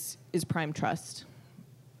is Prime Trust.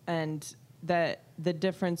 And that the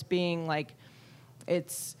difference being like,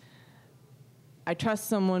 I trust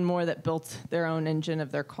someone more that built their own engine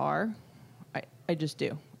of their car. I just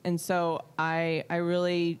do. And so I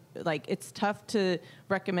really, like, it's tough to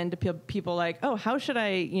recommend to people like, oh, how should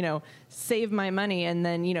I, save my money? And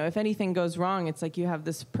then, if anything goes wrong, it's like you have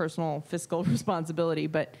this personal fiscal responsibility.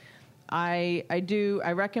 But I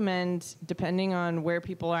recommend, depending on where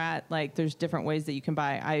people are at, like, there's different ways that you can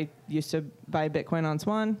buy. I used to buy Bitcoin on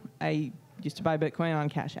Swan. I used to buy Bitcoin on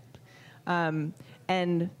Cash App.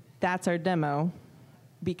 And that's our demo,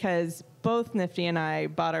 because both Nifty and I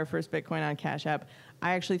bought our first Bitcoin on Cash App.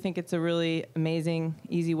 I actually think it's a really amazing,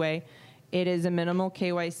 easy way. It is a minimal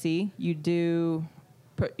KYC. You do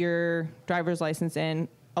put your driver's license in.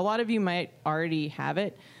 A lot of you might already have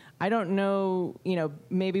it. I don't know,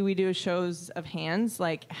 maybe we do shows of hands,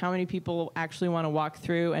 like how many people actually want to walk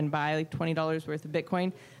through and buy like $20 worth of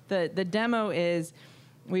Bitcoin. The demo is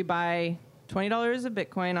we buy $20 of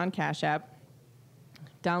Bitcoin on Cash App,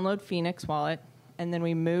 download Phoenix Wallet, and then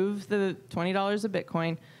we move the $20 of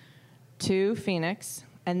Bitcoin to Phoenix,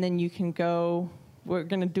 and then you can go. We're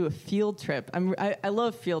going to do a field trip. I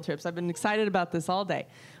love field trips. I've been excited about this all day.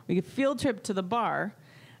 We get field trip to the bar,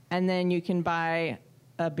 and then you can buy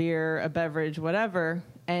a beer, a beverage, whatever,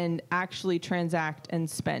 and actually transact and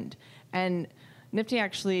spend. And Nifty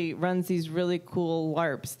actually runs these really cool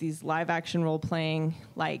LARPs, these live action role playing,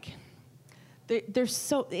 like. They're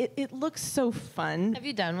so. It looks so fun. Have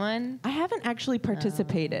you done one? I haven't actually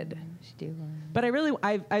participated. Should do one. But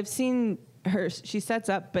I've seen her. She sets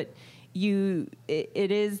up, but it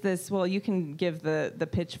is this. Well, you can give the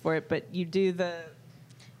pitch for it, but you do the.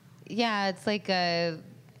 Yeah, it's like a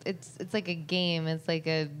game. It's like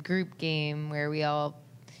a group game where we all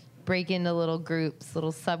break into little groups,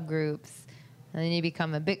 little subgroups, and then you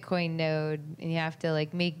become a Bitcoin node, and you have to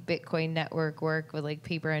like make Bitcoin network work with like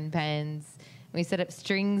paper and pens. We set up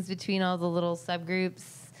strings between all the little subgroups.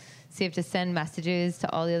 So you have to send messages to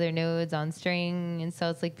all the other nodes on string. And so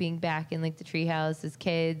it's like being back in like the treehouse as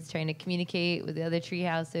kids, trying to communicate with the other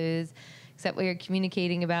treehouses, except what you're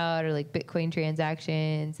communicating about or like Bitcoin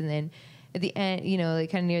transactions. And then at the end, like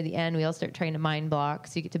kind of near the end, we all start trying to mine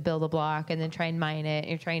blocks. So you get to build a block and then try and mine it. And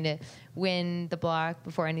you're trying to win the block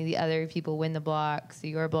before any of the other people win the block. So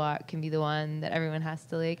your block can be the one that everyone has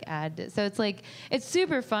to like add. So it's like, it's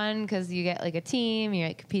super fun because you get like a team, you're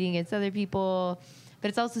like competing against other people, but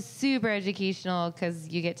it's also super educational because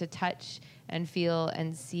you get to touch and feel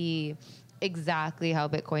and see exactly how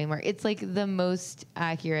Bitcoin works. It's like the most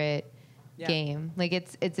accurate game. Like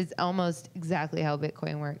it's almost exactly how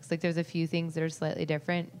Bitcoin works. Like there's a few things that are slightly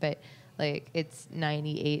different, but like it's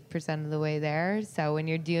 98% of the way there. So when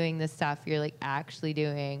you're doing this stuff, you're like actually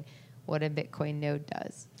doing what a Bitcoin node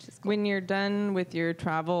does. Cool. When you're done with your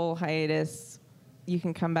travel hiatus, you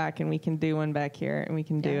can come back and we can do one back here and we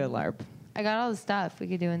can do a LARP. I got all the stuff we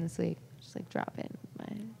could do in this week. Just like drop it.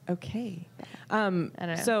 Okay. I don't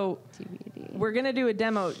know. So TBD. We're going to do a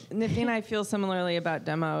demo. Nifty and I feel similarly about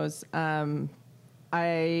demos.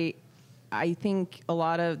 I think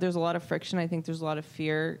there's a lot of friction. I think there's a lot of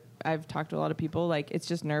fear. I've talked to a lot of people. Like, it's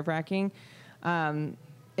just nerve-wracking.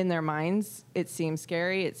 in their minds, it seems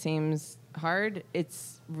scary. It seems hard.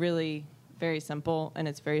 It's really very simple and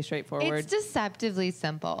it's very straightforward. It's deceptively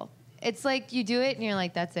simple. It's like you do it and you're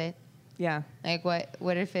like, that's it. Yeah. Like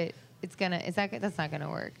what if that's not gonna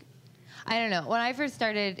work. I don't know. When I first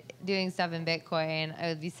started doing stuff in Bitcoin, I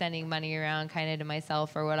would be sending money around kind of to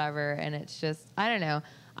myself or whatever, and it's just, I don't know.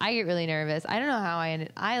 I get really nervous. I don't know how I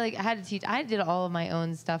had to teach. I did all of my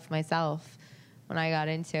own stuff myself when I got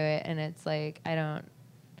into it, and it's like I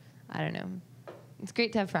don't know. It's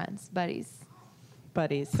great to have friends, buddies,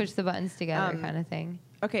 push the buttons together, kind of thing.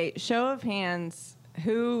 Okay, show of hands.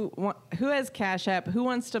 Who has Cash App? Who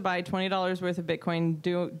wants to buy $20 worth of Bitcoin?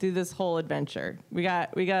 Do this whole adventure. We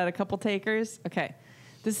got a couple takers. Okay,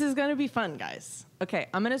 this is gonna be fun, guys. Okay,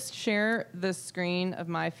 I'm gonna share the screen of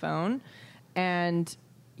my phone, and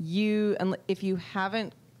if you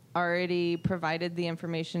haven't already provided the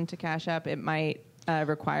information to Cash App, it might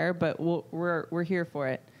require, but we're here for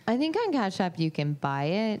it. I think on Cash App you can buy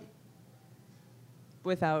it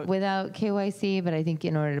without KYC, but I think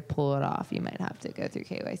in order to pull it off, you might have to go through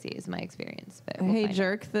KYC. Is my experience. But hey,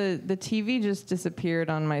 Jerk, the TV just disappeared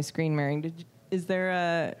on my screen mirroring.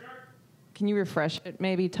 Can you refresh it?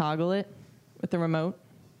 Maybe toggle it with the remote.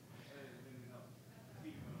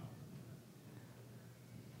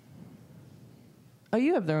 Oh,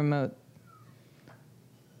 you have the remote.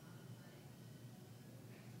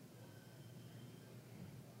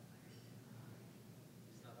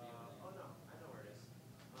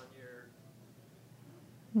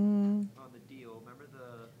 On the deal, remember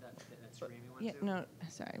that stream you went Yeah, to? no,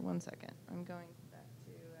 sorry, 1 second. I'm going back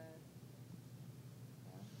to.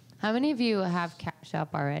 How many of you have Cash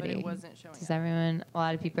App already? But it wasn't showing Does up. everyone? A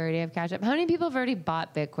lot of people already have Cash App. How many people have already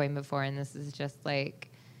bought Bitcoin before? And this is just like,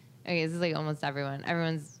 okay, this is like almost everyone.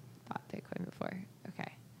 Everyone's bought Bitcoin before.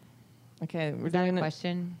 Okay. Okay, we're Is that doing a it.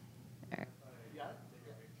 question? Or-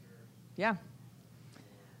 Yeah.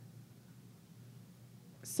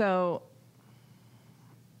 So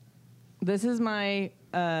this is my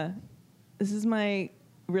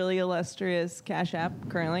really illustrious Cash App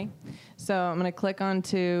currently. So I'm going to click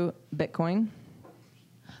onto Bitcoin.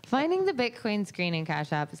 Finding the Bitcoin screen in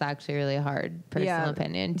Cash App is actually really hard, personal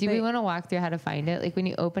opinion. Do we want to walk through how to find it? Like when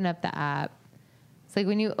you open up the app, it's like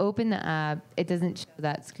when you open the app, it doesn't show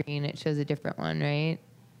that screen. It shows a different one, right?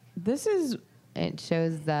 It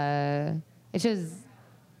shows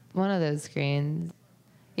one of those screens.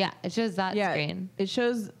 Yeah, it shows that screen. It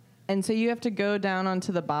shows, and so you have to go down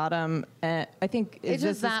onto the bottom. I think It's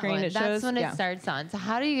just the that screen one. it That's shows? when Yeah. it starts on. So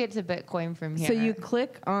how do you get to Bitcoin from here? So you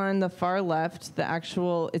click on the far left,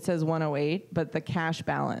 it says 108, but the cash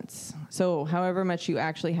balance. So however much you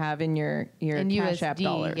actually have in your Cash App USD,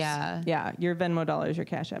 dollars. yeah. Yeah, your Venmo dollars, your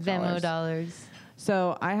Cash App Venmo dollars. dollars.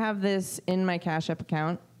 So I have this in my Cash App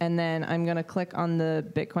account, and then I'm going to click on the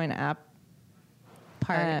Bitcoin app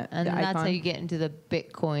Part, and the that's how icon. you get into the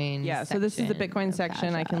Bitcoin. Yeah, so this is the section Bitcoin of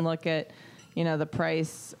section. Cash I can App. look at, the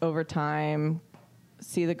price over time,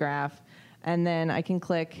 see the graph, and then I can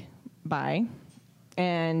click buy.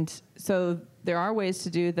 And so there are ways to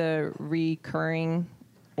do the recurring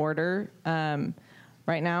order.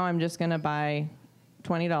 Right now, I'm just going to buy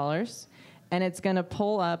 $20, and it's going to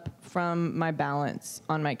pull up from my balance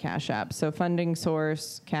on my Cash App. So funding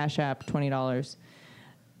source, Cash App, $20.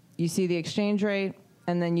 You see the exchange rate,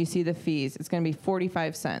 and then you see the fees. It's going to be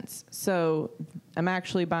 45 cents. So I'm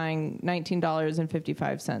actually buying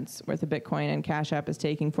 $19.55 worth of Bitcoin, and Cash App is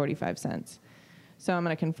taking 45 cents. So I'm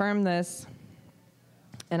going to confirm this,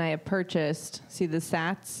 and I have purchased, see the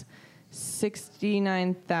sats,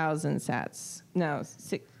 69,000 sats. No,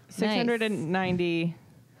 690.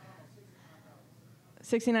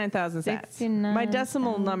 69,000 sats. 69,000. My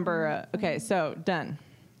decimal number. Okay, so done.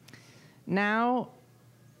 Now,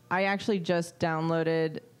 I actually just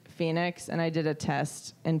downloaded Phoenix and I did a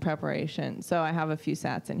test in preparation. So I have a few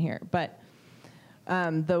sats in here. But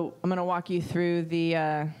I'm going to walk you through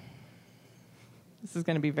this is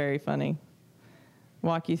going to be very funny.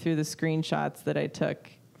 Walk you through the screenshots that I took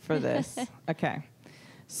for this. Okay.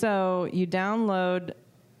 So you download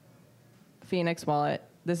Phoenix Wallet.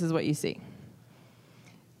 This is what you see.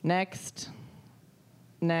 Next,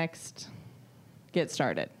 get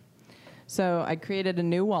started. So I created a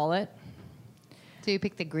new wallet. So you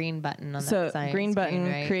pick the green button on So that side green screen, button,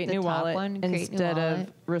 right? create The new top wallet one, create new instead wallet.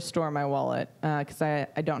 of restore my wallet because I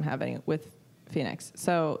don't have any with Phoenix.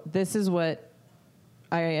 So this is what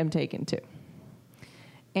I am taken to.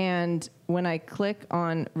 And when I click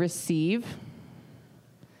on receive,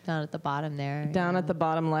 down at the bottom there. down yeah. at the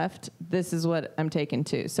bottom left, this is what I'm taken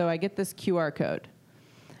to. So I get this QR code.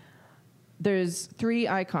 There's 3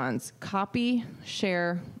 icons: copy,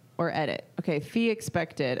 share, or edit. Okay, fee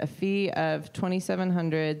expected. A fee of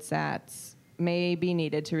 2,700 sats may be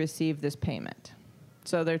needed to receive this payment.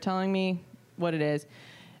 So they're telling me what it is.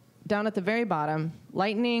 Down at the very bottom,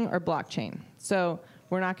 Lightning or blockchain. So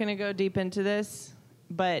we're not going to go deep into this,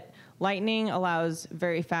 but Lightning allows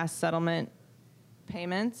very fast settlement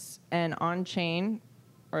payments, and on-chain,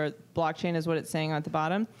 or blockchain is what it's saying at the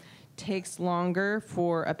bottom, takes longer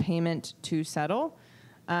for a payment to settle.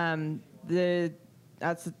 That's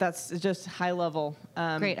just high level.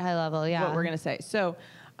 Great high level, yeah. What we're going to say. So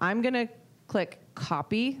I'm going to click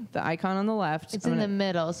copy, the icon on the left. It's in the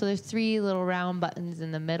middle. So there's 3 little round buttons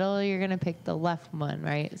in the middle. You're going to pick the left one,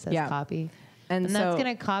 right? It says copy. And that's going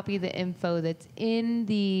to copy the info that's in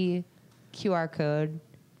the QR code.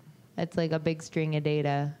 That's like a big string of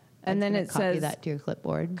data. And then it copy says that to your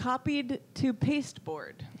clipboard. Copied to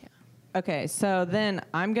pasteboard. Yeah. Okay, so then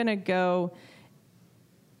I'm going to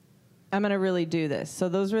really do this. So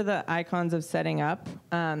those were the icons of setting up,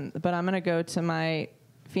 but I'm going to go to my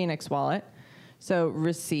Phoenix wallet. So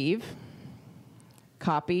receive,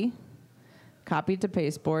 copy to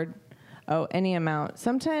pasteboard. Oh, any amount.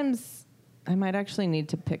 Sometimes I might actually need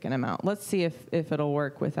to pick an amount. Let's see if it'll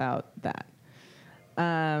work without that.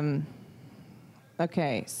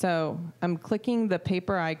 Okay, so I'm clicking the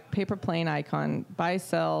paper plane icon, buy,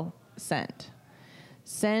 sell, send.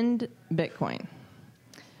 Send Bitcoin.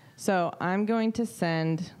 So I'm going to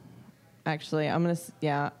send, actually,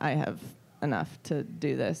 I have enough to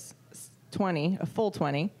do this. 20, a full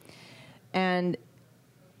 20. And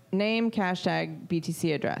name, cash tag,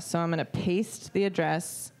 BTC address. So I'm going to paste the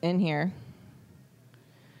address in here.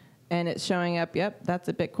 And it's showing up, yep, that's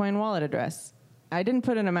a Bitcoin wallet address. I didn't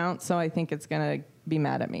put an amount, so I think it's going to be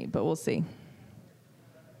mad at me, but we'll see.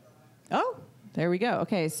 Oh, there we go.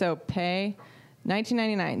 Okay, so pay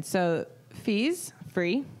 $19.99. So fees,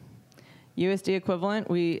 free. USD equivalent,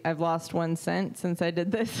 I've lost 1 cent since I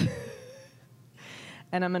did this.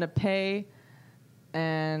 And I'm going to pay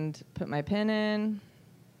and put my PIN in.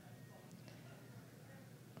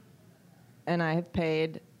 And I have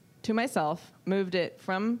paid to myself, moved it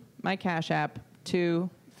from my Cash App to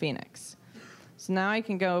Phoenix. So now I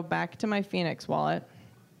can go back to my Phoenix wallet,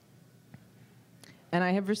 and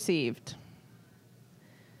I have received.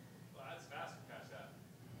 Well, that's fast for Cash App.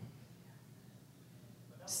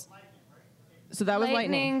 So that was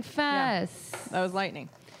Lightning. Fast. Yeah, that was Lightning.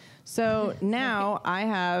 So now I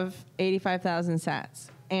have 85,000 sats.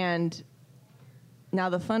 And now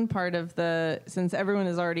the fun part of since everyone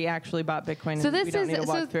has already actually bought Bitcoin, So this we don't need to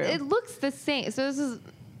walk through. It looks the same. So this is,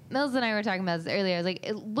 Mills and I were talking about this earlier. I was like,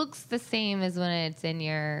 it looks the same as when it's in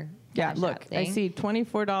your Cash look, App thing. I see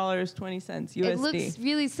 $24.20 USD. It looks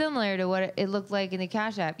really similar to what it looked like in the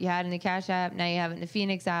Cash App. You had it in the Cash App, now you have it in the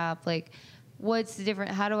Phoenix app. Like, what's the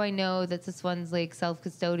difference? How do I know that this one's like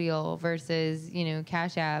self-custodial versus,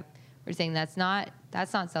 Cash App? We're saying that's not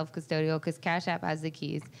self-custodial because Cash App has the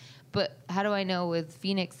keys. But how do I know with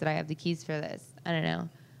Phoenix that I have the keys for this? I don't know.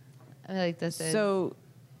 I feel like this is... So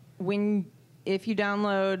if you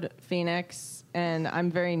download Phoenix, and I'm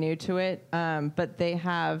very new to it, but they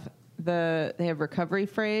have recovery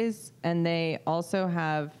phrase, and they also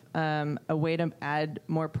have a way to add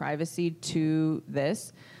more privacy to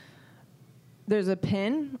this. There's a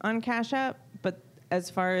PIN on Cash App, but as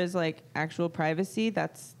far as like actual privacy,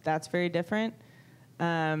 that's very different.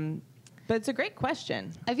 But it's a great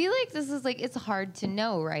question. I feel like this is like, it's hard to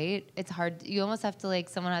know, right? It's hard. You almost have to like,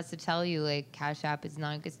 someone has to tell you like Cash App is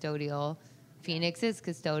non-custodial. Phoenix is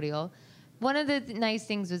custodial. One of the nice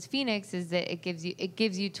things with Phoenix is that it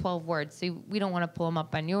gives you 12 words. So we don't want to pull them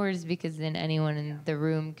up on yours because then anyone in the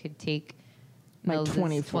room could take like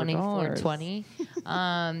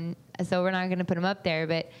 $24.20. So we're not going to put them up there,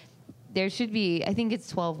 but there should be, I think it's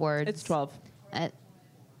 12 words. It's 12. I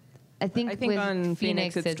think with on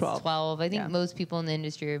Phoenix it's 12. I think most people in the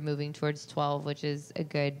industry are moving towards 12, which is a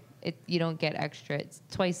good, you don't get extra. It's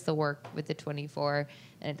twice the work with the 24,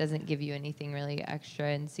 and it doesn't give you anything really extra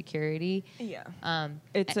in security. Yeah.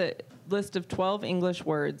 It's a list of 12 English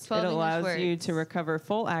words. It allows you to recover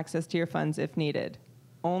full access to your funds if needed.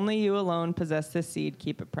 Only you alone possess this seed.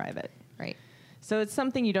 Keep it private. Right. So it's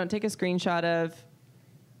something you don't take a screenshot of.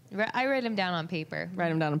 I write them down on paper. Write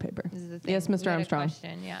them down on paper. This is the thing. Yes, Mr. We had a Armstrong.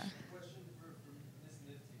 question, yeah. Question for Ms.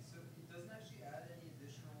 Nifty. So it doesn't actually add any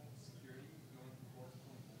additional security going from 4 to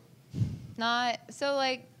 24? Not, so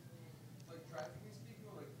like, Like practically speaking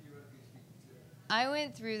or like theoretically speaking too? I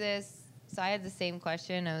went through this, so I had the same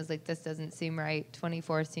question. I was like, this doesn't seem right.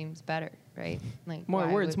 24 seems better, right? Like More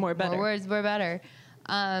why words, would- more better. More words, more better.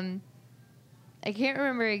 I can't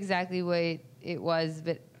remember exactly what it was,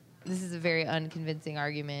 but this is a very unconvincing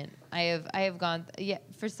argument. I have gone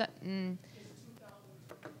for some. It's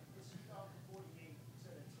 2048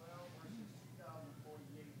 instead of 12 versus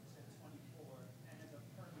 2048 instead of 24, and it's a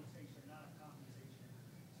permutation, not a computation.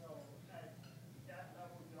 So at that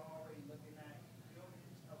level, you're already looking at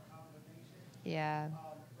billions of combinations Yeah.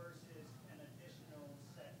 versus an additional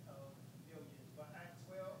set of billions. But at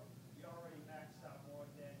 12, you already maxed out more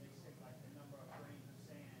than they say, like the number of grains of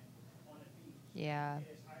sand on a beach. Yeah.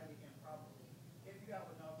 It is highly improbable if you have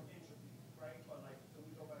enough entropy, right? But like, if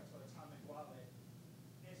we go back to atomic wallet,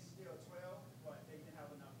 it's still 12, but they didn't have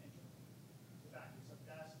enough entropy to back it. So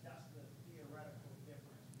that's the theoretical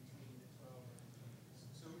difference between the 12 and the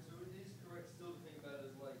 20. So it is correct still to think about it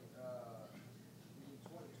as like, in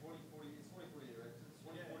 2040, it's 2048, right? So it's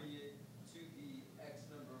 2048 to the X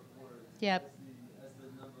number of words. Yep. As the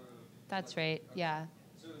number of. That's like, right. okay. Yeah.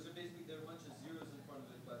 So basically there are a bunch of zeros in front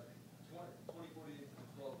of it, but 2048 to the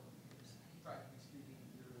 12, practically speaking,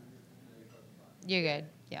 you're talking about. You're good.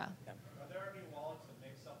 Yeah. Are there any wallets that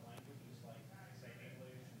mix up languages like, say,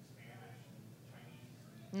 English and Spanish and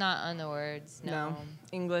Chinese? Not on the words. No.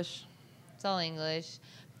 English. It's all English.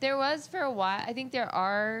 There was for a while. I think there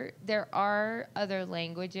are other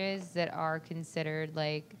languages that are considered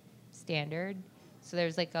like standard. So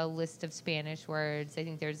there's like a list of Spanish words. I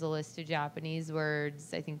think there's a list of Japanese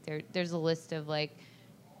words. I think there's a list of like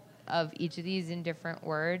of each of these in different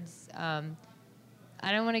words.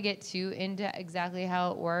 I don't want to get too into exactly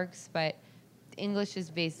how it works, but English is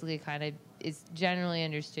basically is generally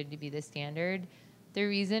understood to be the standard. The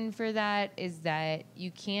reason for that is that you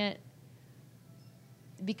can't,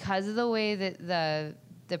 because of the way that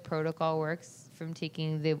the protocol works, from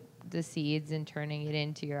taking the seeds and turning it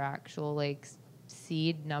into your actual like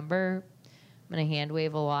seed number. I'm gonna hand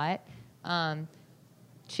wave a lot.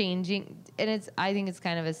 Changing, and I think it's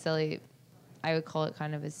kind of a silly. I would call it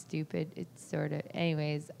kind of a stupid. It's sort of,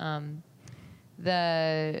 anyways. What am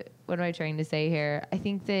I trying to say here? I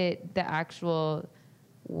think that the actual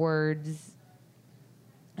words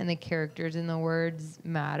and the characters in the words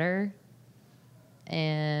matter,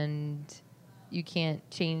 and you can't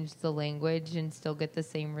change the language and still get the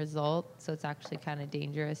same result. So it's actually kind of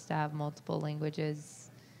dangerous to have multiple languages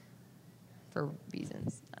for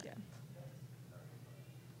reasons. Yeah.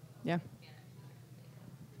 Yeah. Is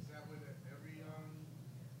that with every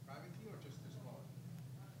private key or just this wallet?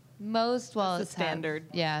 Most wallets standard.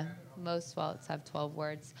 Most wallets have 12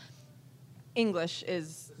 words. English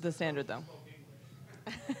is the standard, though.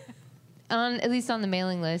 At least on the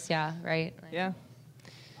mailing list, yeah, right? Yeah. I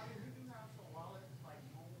mean, we do have some wallets like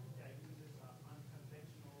Moon that uses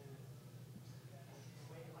unconventional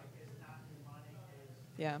way, like it's not mnemonic as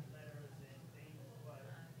Yeah. letters and things, but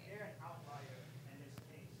they're an outlier in this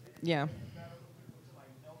case. Yeah. It's better for people to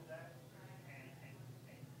like know that and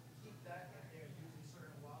keep that if they're using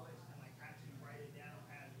certain wallets and like actually write it down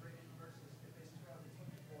as written versus if it's 12 to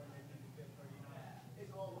 24 and they use the 39.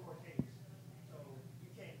 It's all lowercase. So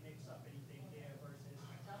you can't mix up anything there versus a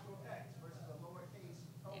capital X versus a lowercase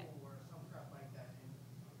O or some crap like that and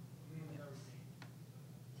ruin everything.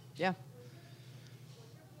 Yeah.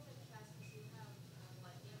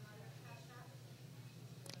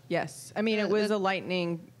 Yes. I mean, it was a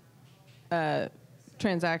Lightning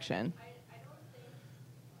transaction. I don't think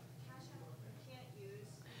Cash App you can't use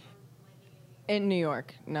Lightning anymore, In New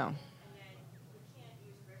York, no. and then you can't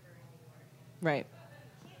use River anymore. Right.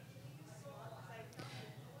 Can you use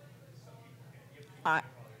Swan? 'Cause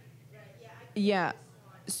Yeah.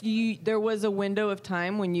 So there was a window of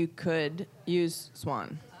time when you could use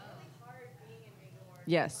Swan. hard being in New York.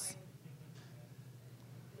 Yes.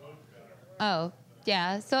 Oh,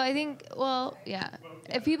 yeah. So I think, well, yeah.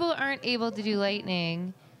 If people aren't able to do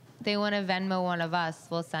Lightning, they want to Venmo one of us,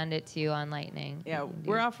 we'll send it to you on Lightning. Yeah,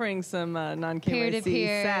 we're offering some non-KYC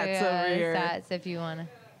Peer-to-peer sats over here. sats if you want to.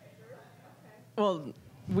 Well,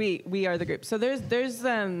 we are the group. So there's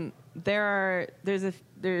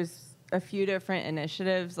a few different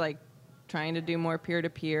initiatives like trying to do more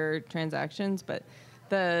peer-to-peer transactions, but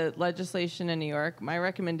the legislation in New York, my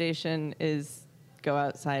recommendation is go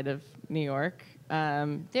outside of New York.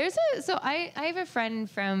 So I have a friend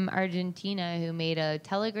from Argentina who made a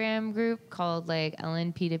Telegram group called like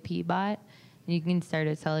LNP2P bot. And you can start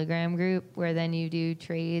a Telegram group where then you do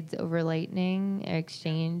trades over Lightning,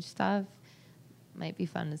 exchange stuff. Might be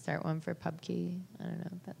fun to start one for Pubkey. I don't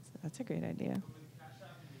know. That's a great idea.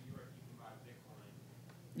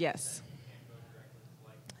 Yes.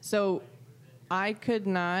 So I could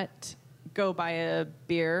not go buy a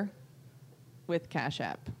beer with Cash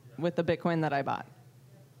App with the Bitcoin that I bought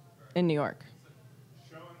in New York.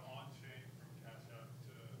 Show an on-chain from Cash App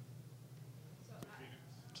to Phoenix.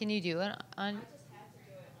 Can you do it on?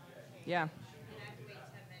 Yeah. And I have to wait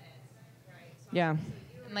 10 minutes, right? So Yeah.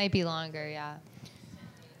 It might be longer, yeah.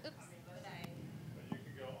 Oops. You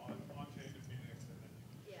could go on chain to Phoenix and then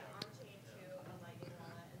yeah, on chain to a Lightning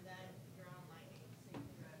wallet, and then you're on Lightning, so you can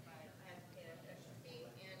do it. But I have to pay an extra fee,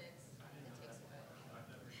 and it takes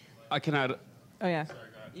a bit. I can add. Oh yeah.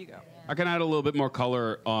 You go. I can add a little bit more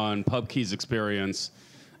color on Pubkey's experience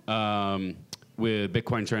with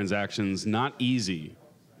Bitcoin transactions. Not easy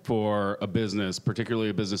for a business, particularly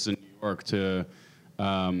a business in New York, to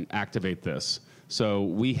activate this. So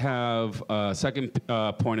we have a second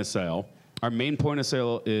point of sale. Our main point of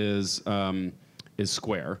sale is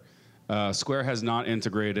Square. Square has not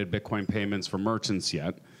integrated Bitcoin payments for merchants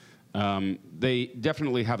yet. They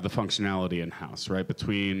definitely have the functionality in-house, right?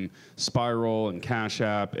 Between Spiral and Cash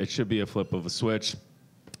App, it should be a flip of a switch.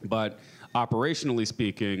 But operationally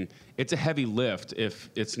speaking, it's a heavy lift if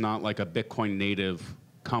it's not like a Bitcoin native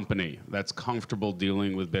company that's comfortable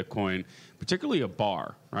dealing with Bitcoin, particularly a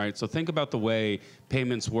bar, right? So think about the way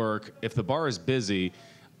payments work. If the bar is busy,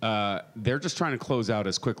 they're just trying to close out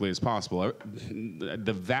as quickly as possible.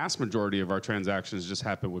 The vast majority of our transactions just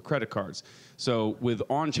happen with credit cards. So with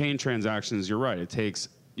on-chain transactions, you're right. It takes,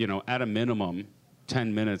 at a minimum,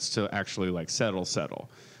 10 minutes to actually like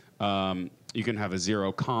settle. You can have a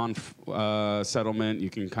zero conf settlement.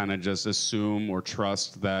 You can kind of just assume or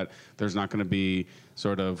trust that there's not going to be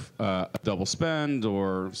sort of a double spend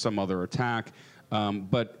or some other attack.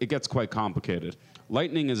 But it gets quite complicated.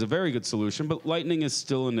 Lightning is a very good solution, but Lightning is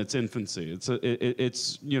still in its infancy.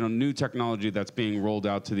 It's new technology that's being rolled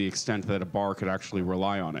out to the extent that a bar could actually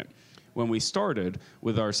rely on it. When we started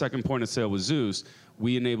with our second point of sale with Zeus,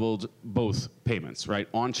 we enabled both payments, right,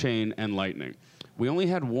 on-chain and Lightning. We only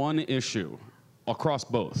had one issue across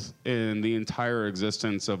both in the entire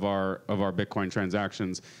existence of our Bitcoin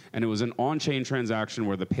transactions, and it was an on-chain transaction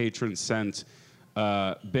where the patron sent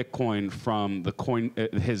Bitcoin from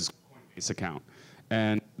his Coinbase account.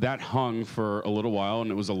 And that hung for a little while,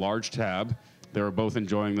 and it was a large tab. They were both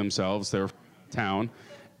enjoying themselves. They were from town.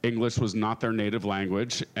 English was not their native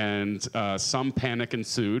language, and some panic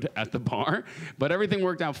ensued at the bar, but everything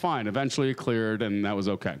worked out fine. Eventually it cleared, and that was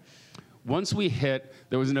okay. Once we hit,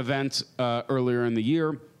 there was an event earlier in the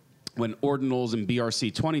year when ordinals and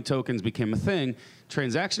BRC20 tokens became a thing.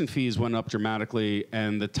 Transaction fees went up dramatically,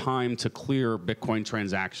 and the time to clear Bitcoin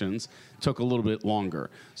transactions took a little bit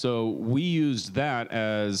longer. So we used that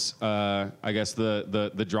as, I guess,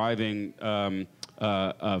 the driving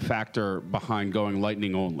factor behind going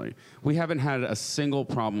Lightning only. We haven't had a single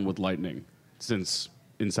problem with Lightning since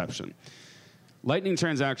inception. Lightning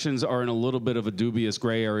transactions are in a little bit of a dubious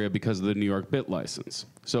gray area because of the New York bit license.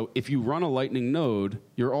 So if you run a Lightning node,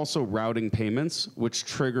 you're also routing payments, which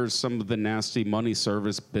triggers some of the nasty money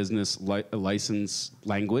service business license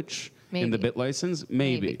language in the bit license.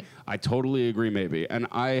 Maybe. I totally agree, maybe. And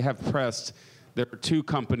I have pressed, there are two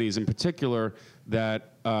companies in particular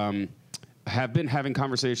that have been having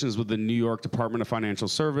conversations with the New York Department of Financial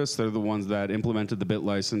Service. They're the ones that implemented the bit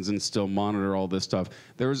license and still monitor all this stuff.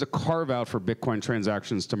 There is a carve out for Bitcoin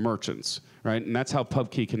transactions to merchants, right? And that's how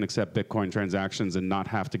Pubkey can accept Bitcoin transactions and not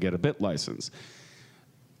have to get a bit license.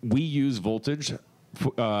 We use Voltage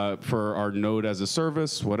for our node as a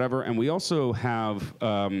service, whatever, and we also have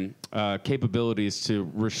capabilities to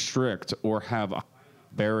restrict or have a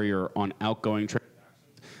barrier on outgoing transactions,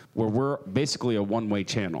 where we're basically a one-way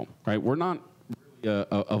channel, right? We're not really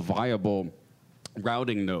a viable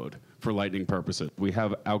routing node for Lightning purposes. We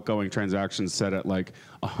have outgoing transactions set at like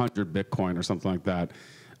 100 Bitcoin or something like that.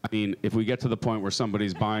 I mean, if we get to the point where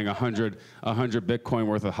somebody's buying 100 Bitcoin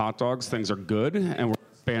worth of hot dogs, things are good, and we're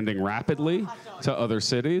expanding rapidly to other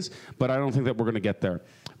cities, but I don't think that we're going to get there.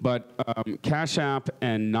 But Cash App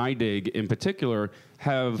and NYDIG in particular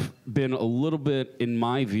have been a little bit, in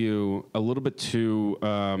my view, a little bit too,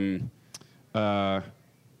 I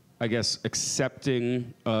guess,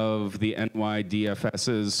 accepting of the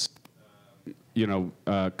NYDFS's,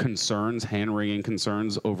 concerns, hand-wringing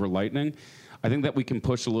concerns over Lightning. I think that we can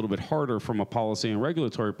push a little bit harder from a policy and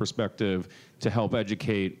regulatory perspective to help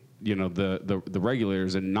educate, the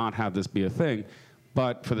regulators and not have this be a thing.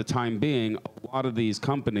 But for the time being, a lot of these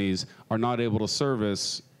companies are not able to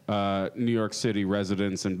service New York City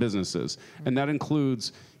residents and businesses. And that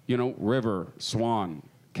includes, River, Swan,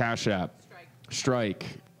 Cash App, Strike.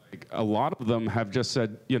 Like, a lot of them have just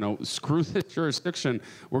said, screw this jurisdiction.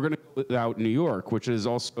 We're going to go without New York, which is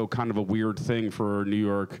also kind of a weird thing for a New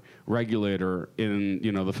York regulator in,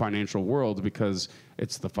 the financial world, because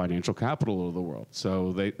it's the financial capital of the world.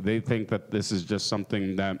 So they think that this is just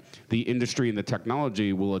something that the industry and the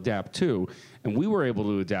technology will adapt to. And we were able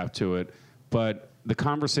to adapt to it. But the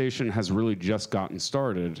conversation has really just gotten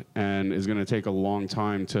started and is going to take a long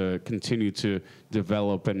time to continue to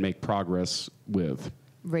develop and make progress with.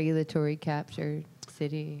 Regulatory capture,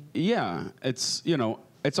 city. Yeah, it's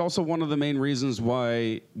it's also one of the main reasons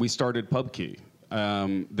why we started Pubkey.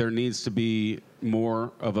 There needs to be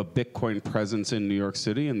more of a Bitcoin presence in New York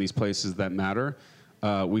City and these places that matter.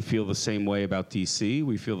 We feel the same way about DC.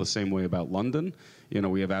 We feel the same way about London.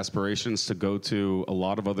 We have aspirations to go to a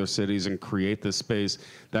lot of other cities and create this space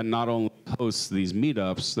that not only hosts these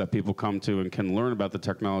meetups that people come to and can learn about the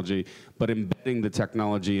technology, but embedding the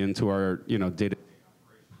technology into our data.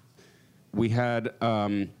 We had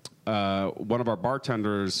one of our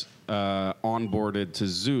bartenders onboarded to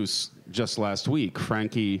Zeus just last week.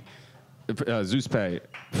 Frankie, Zeus Pay.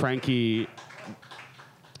 Frankie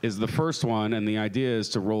is the first one, and the idea is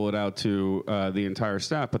to roll it out to the entire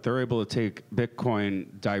staff, but they're able to take Bitcoin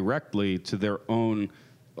directly to their own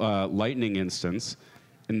Lightning instance,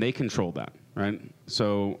 and they control that, right?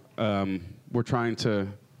 So we're trying to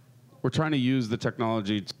use the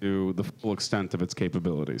technology to the full extent of its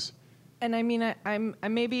capabilities. And I mean, I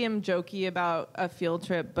maybe am jokey about a field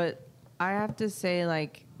trip, but I have to say,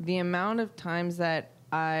 like, the amount of times that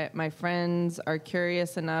my friends are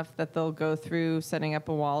curious enough that they'll go through setting up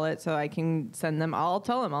a wallet so I can send them. I'll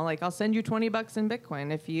tell them, I'll send you $20 in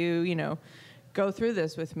Bitcoin if you go through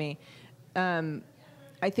this with me.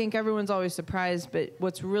 I think everyone's always surprised, but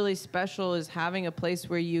what's really special is having a place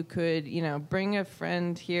where you could, bring a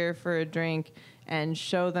friend here for a drink and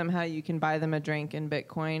show them how you can buy them a drink in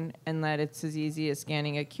Bitcoin, and that it's as easy as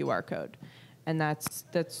scanning a QR code. And that's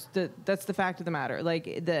the fact of the matter. Like,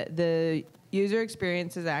 the user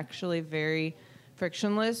experience is actually very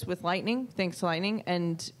frictionless with Lightning, thanks to Lightning.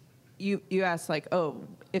 And you asked, like, oh,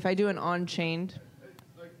 if I do an on-chained.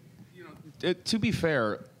 To be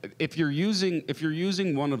fair, if you're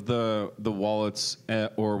using one of the wallets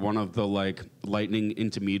or one of the Lightning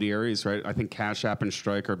intermediaries, right? I think Cash App and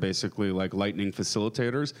Strike are basically like Lightning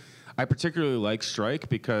facilitators. I particularly like Strike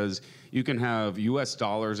because you can have US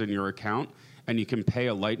dollars in your account and you can pay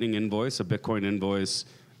a Lightning invoice, a Bitcoin invoice,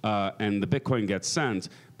 and the Bitcoin gets sent.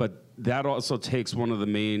 But that also takes one of the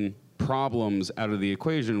main problems out of the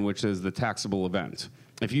equation, which is the taxable event.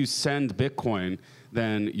 If you send Bitcoin,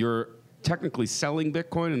 then you're technically selling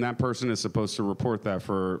Bitcoin, and that person is supposed to report that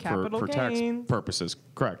for tax purposes.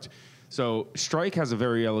 Correct. So Strike has a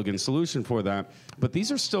very elegant solution for that, but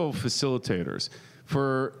these are still facilitators.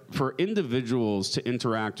 For individuals to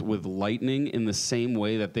interact with Lightning in the same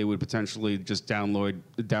way that they would potentially just download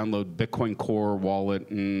Bitcoin Core wallet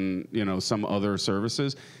and some other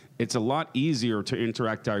services, it's a lot easier to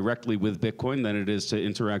interact directly with Bitcoin than it is to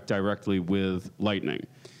interact directly with Lightning.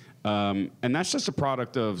 And that's just a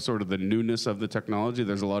product of sort of the newness of the technology.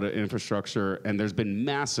 There's a lot of infrastructure, and there's been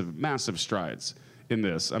massive, massive strides in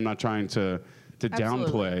this. I'm not trying to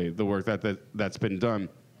downplay the work that's been done.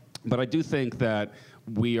 But I do think that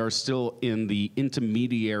we are still in the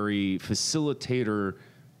intermediary facilitator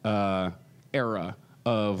era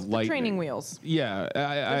of Lightning. Training wheels. Yeah,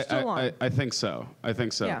 I think so. I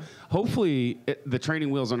think so. Yeah. Hopefully, the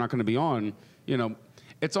training wheels are not going to be on.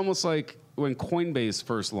 It's almost like when Coinbase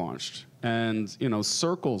first launched, and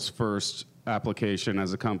Circle's first application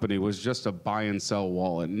as a company was just a buy and sell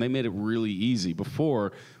wallet, and they made it really easy.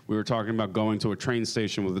 Before, we were talking about going to a train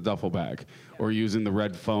station with a duffel bag, or using the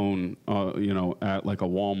red phone, at like a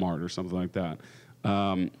Walmart or something like that.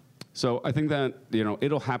 So I think that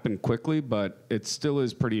it'll happen quickly, but it still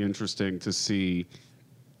is pretty interesting to see,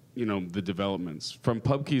 the developments from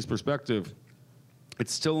Pubkey's perspective.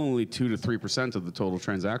 It's still only 2 to 3% of the total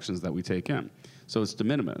transactions that we take in. So it's de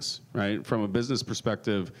minimis, right? From a business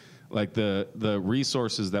perspective, like the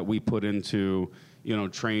resources that we put into,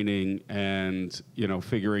 training and,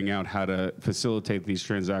 figuring out how to facilitate these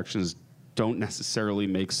transactions don't necessarily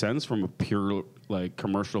make sense from a pure,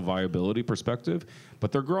 commercial viability perspective,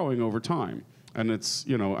 but they're growing over time. And it's,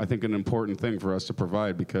 I think an important thing for us to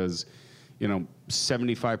provide because,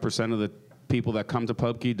 75% of the people that come to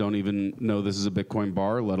Pubkey don't even know this is a Bitcoin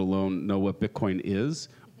bar, let alone know what Bitcoin is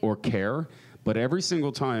or care. But every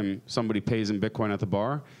single time somebody pays in Bitcoin at the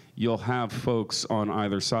bar, you'll have folks on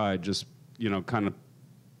either side just, kind of,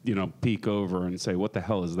 peek over and say, what the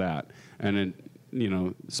hell is that? And it,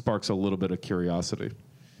 sparks a little bit of curiosity.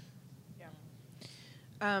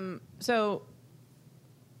 Yeah. So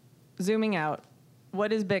zooming out,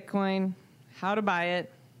 what is Bitcoin? How to buy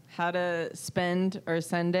it? How to spend or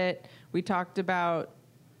send it? We talked about,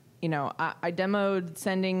 I demoed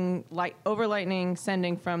sending over Lightning,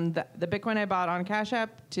 sending from the Bitcoin I bought on Cash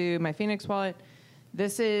App to my Phoenix wallet.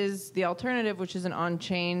 This is the alternative, which is an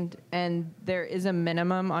on-chain, and there is a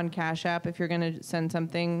minimum on Cash App if you're going to send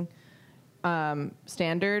something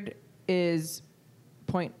standard is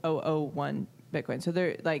 0.001 Bitcoin. So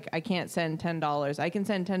they're like, I can't send $10. I can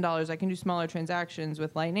send $10. I can do smaller transactions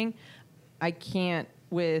with Lightning. I can't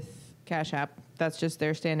with Cash App. That's just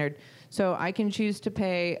their standard. So I can choose to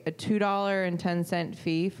pay a $2.10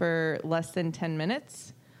 fee for less than 10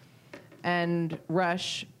 minutes, and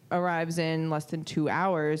Rush arrives in less than 2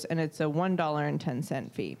 hours, and it's a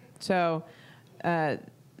 $1.10 fee. So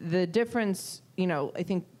the difference, you know, I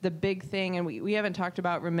think the big thing, and we haven't talked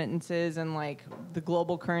about remittances and like the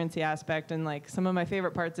global currency aspect, and like some of my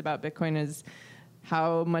favorite parts about Bitcoin is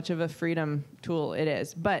how much of a freedom tool it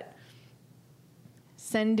is. But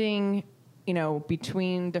sending, you know,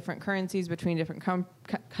 between different currencies, between different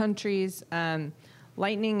countries,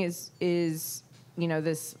 Lightning is you know,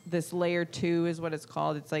 this layer 2 is what it's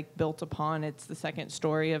called. It's like built upon. It's the second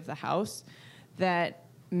story of the house that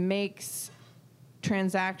makes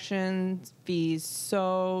transaction fees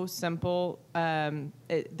so simple.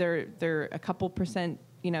 They're a couple percent.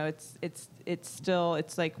 You know, it's still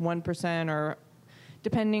like 1%, or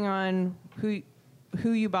depending on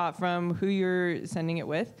who you bought from, who you're sending it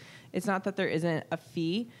with. It's not that there isn't a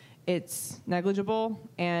fee. It's negligible,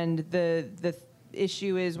 and the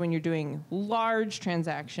issue is when you're doing large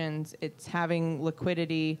transactions, it's having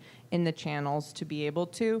liquidity in the channels to be able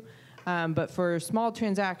to. But for small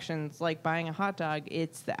transactions, like buying a hot dog,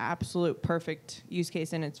 it's the absolute perfect use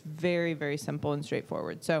case, and it's very, very simple and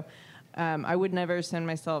straightforward. So I would never send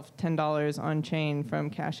myself $10 on chain from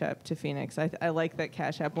Cash App to Phoenix. I like that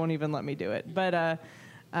Cash App won't even let me do it. But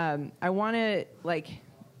I want to, like,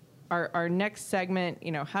 our next segment,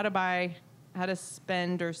 you know, how to buy, how to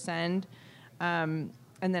spend or send, and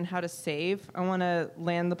then how to save. I want to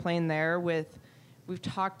land the plane there with, we've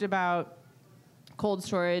talked about cold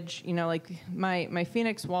storage. You know, like my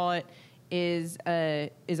Phoenix wallet is a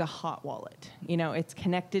hot wallet. You know, it's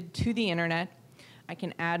connected to the internet. I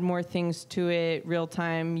can add more things to it real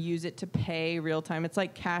time, use it to pay real time. It's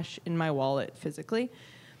like cash in my wallet physically.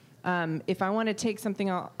 If I want to take something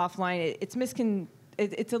offline,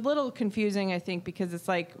 it's a little confusing, I think, because it's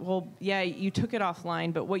like, well, yeah, you took it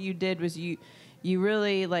offline, but what you did was you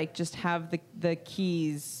really like just have the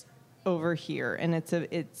keys over here, and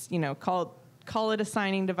it's you know, call it a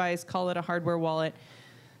signing device, call it a hardware wallet.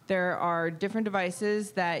 There are different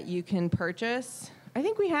devices that you can purchase. I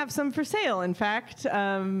think we have some for sale, in fact,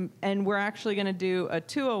 and we're actually going to do a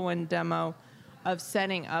 201 demo of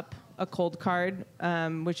setting up a cold card,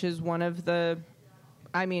 which is one of the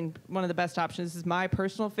best options. This is my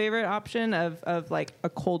personal favorite option of like a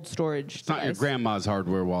cold storage It's not your grandma's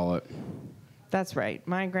hardware wallet. That's right.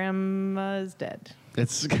 My grandma's dead.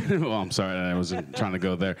 It's well, I'm sorry, I wasn't trying to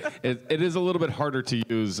go there. It is a little bit harder to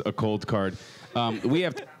use a cold card. We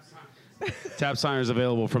have tap signers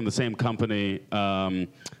available from the same company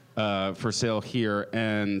for sale here,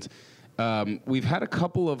 and we've had a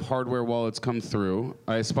couple of hardware wallets come through.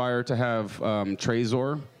 I aspire to have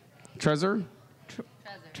Trezor,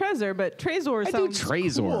 but Trezor sounds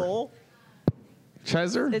cool.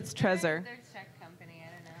 Trezor? It's Trezor. Their Czech company. I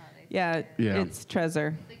don't know how they. Yeah, it's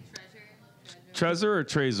Trezor. Like Trezor or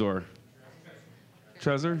Trezor?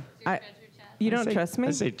 Trezor? You don't trust me?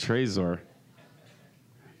 I say Trezor.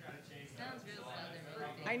 Sounds real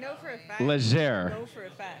southern. I know for a fact. Leger. I know for a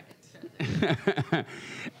fact.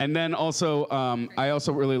 And then also, I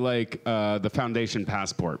also really like the Foundation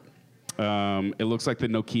Passport. It looks like the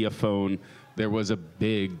Nokia phone. There was a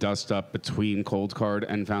big dust up between Cold Card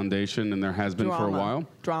and Foundation, and there has been for a while.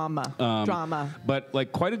 Drama. But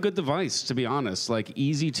like quite a good device, to be honest. Like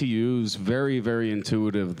easy to use, very, very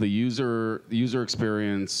intuitive. The user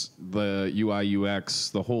experience, the UI UX,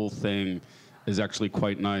 the whole thing is actually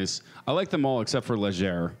quite nice. I like them all except for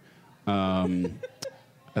Leger. I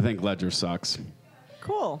think Ledger sucks.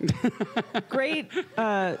 Cool. Great.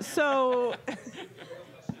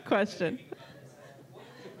 Question.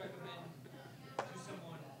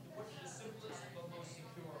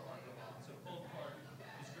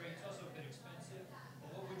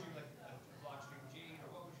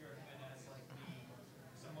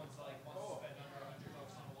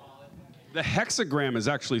 The hexagram is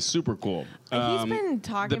actually super cool. He's been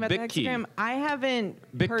talking about the hexagram. I haven't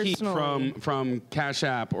personally. from Cash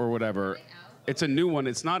App or whatever. It's a new one.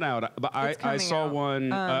 It's not out, but I saw out.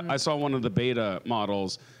 one. I saw one of the beta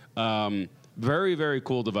models. Very, very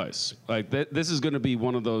cool device. Like this is going to be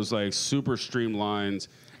one of those like super streamlined,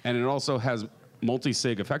 and it also has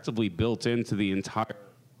multi-sig effectively built into the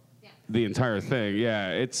entire thing.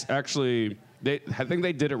 Yeah, it's actually I think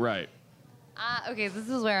they did it right. Okay, this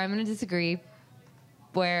is where I'm going to disagree.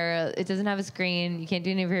 where it doesn't have a screen. You can't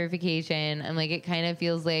do any verification. I'm like, it kind of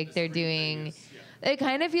feels like they're doing. It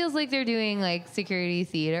kind of feels like they're doing like security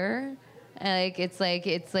theater. And, like it's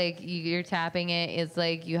like you're tapping it. It's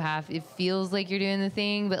like you have. It feels like you're doing the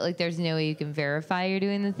thing, but like there's no way you can verify you're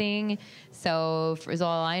doing the thing. So for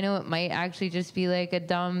all I know, it might actually just be like a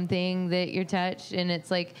dumb thing that you're touched, and it's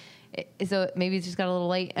like. So maybe it's just got a little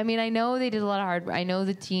light. I mean, I know they did a lot of hard. I know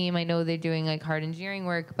the team. I know they're doing like hard engineering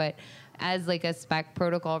work, but as like a spec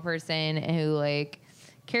protocol person who like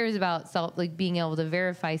cares about self, like being able to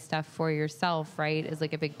verify stuff for yourself, right, is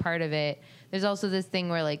like a big part of it. There's also this thing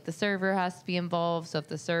where like the server has to be involved. So if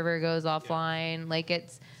the server goes offline, like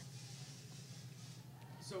it's.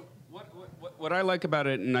 So what I like about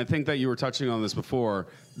it, and I think that you were touching on this before,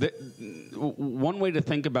 that one way to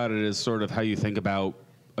think about it is sort of how you think about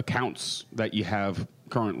accounts that you have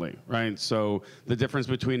currently, right? So the difference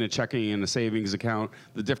between a checking and a savings account,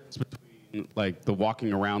 the difference between like the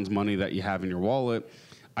walking around money that you have in your wallet.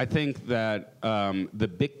 I think that the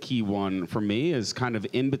Pubkey one for me is kind of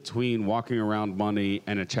in between walking around money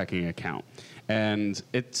and a checking account. And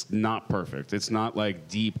it's not perfect. It's not like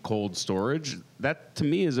deep cold storage. That to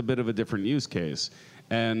me is a bit of a different use case.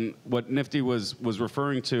 And what Nifty was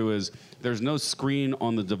referring to is there's no screen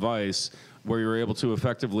on the device where you're able to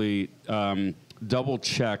effectively double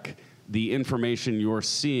check the information you're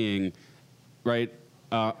seeing, right?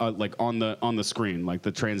 Like on the screen, like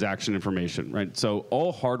the transaction information, right? So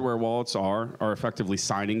all hardware wallets are effectively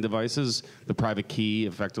signing devices. The private key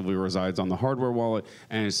effectively resides on the hardware wallet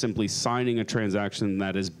and is simply signing a transaction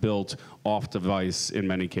that is built off device in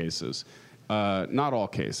many cases. Not all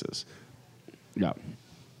cases. Yeah.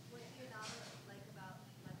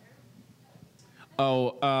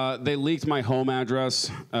 Oh, they leaked my home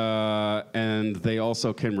address, and they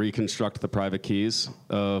also can reconstruct the private keys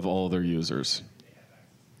of all their users.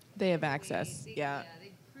 They have access. Yeah.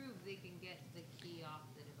 They prove they can get the key off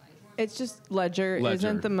the device. It's just Ledger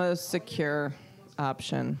isn't the most secure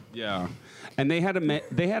option. Yeah, and they had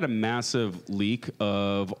a massive leak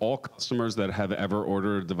of all customers that have ever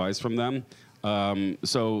ordered a device from them.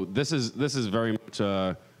 So this is very much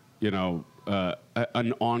an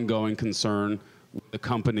ongoing concern with a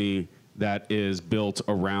company that is built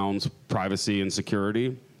around privacy and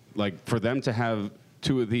security. Like for them to have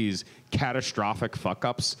two of these catastrophic fuck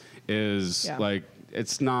ups is like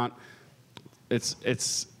it's not it's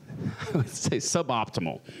let's say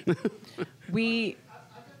suboptimal. We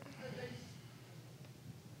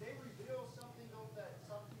They reveal something though that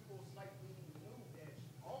some people slightly knew that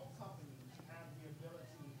all companies have the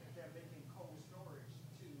ability, if they're making cold storage,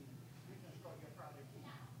 to reconstruct your private key.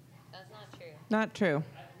 That's not true. not true.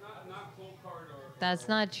 Not cold card or That's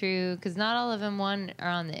not true, because not all of them, one, are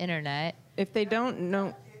on the internet, If they don't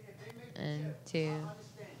know, and two.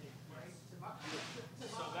 so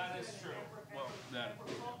that is true. Well, that.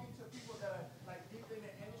 From talking to people that are like deep in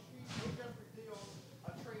the industry, they just reveal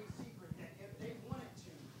a trade secret that if they wanted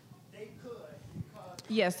to, they could because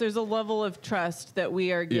yes, there's a level of trust that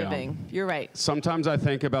we are Yeah. giving. You're right. Sometimes I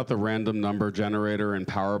think about the random number generator in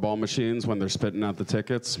Powerball machines when they're spitting out the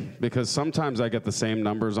tickets, because sometimes I get the same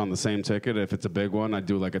numbers on the same ticket. If it's a big one, I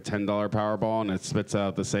do like a $10 Powerball and it spits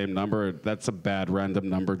out the same number. That's a bad random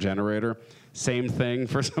number generator. Same thing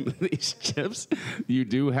for some of these chips. You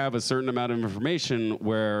do have a certain amount of information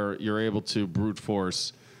where you're able to brute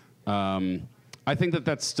force. I think that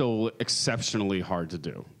that's still exceptionally hard to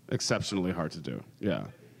do. Exceptionally hard to do. Yeah.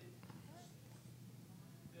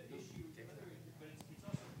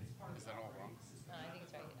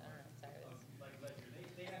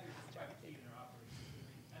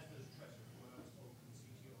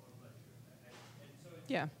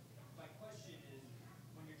 Yeah. My question is,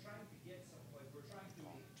 when you're trying to get some, like we're trying to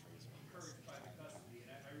encourage private custody,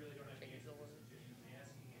 and I really don't have the answer to this, I'm genuinely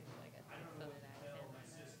asking it. I don't know what to tell my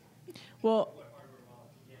system. Well, What hardware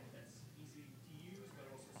wallet to get that's easy to use,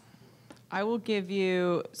 but also secure. I will give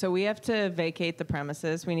you. So we have to vacate the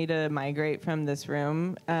premises. We need to migrate from this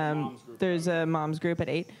room. There's a mom's group at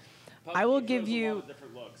 8. I will give you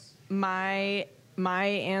my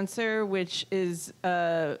answer, which is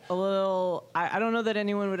a little. I don't know that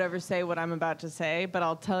anyone would ever say what I'm about to say, but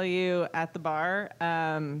I'll tell you at the bar.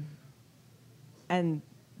 And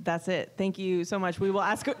that's it. Thank you so much. We will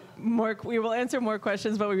ask more. We will answer more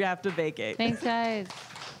questions, but we have to vacate. Thanks, guys.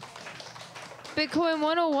 Bitcoin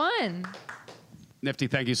 101. Nifty,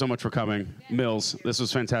 thank you so much for coming. Mills, this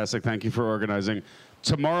was fantastic. Thank you for organizing.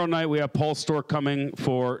 Tomorrow night, we have Paul Stork coming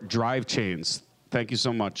for Drive Chains. Thank you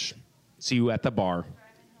so much. See you at the bar.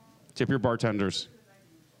 Tip your bartenders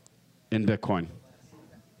in Bitcoin.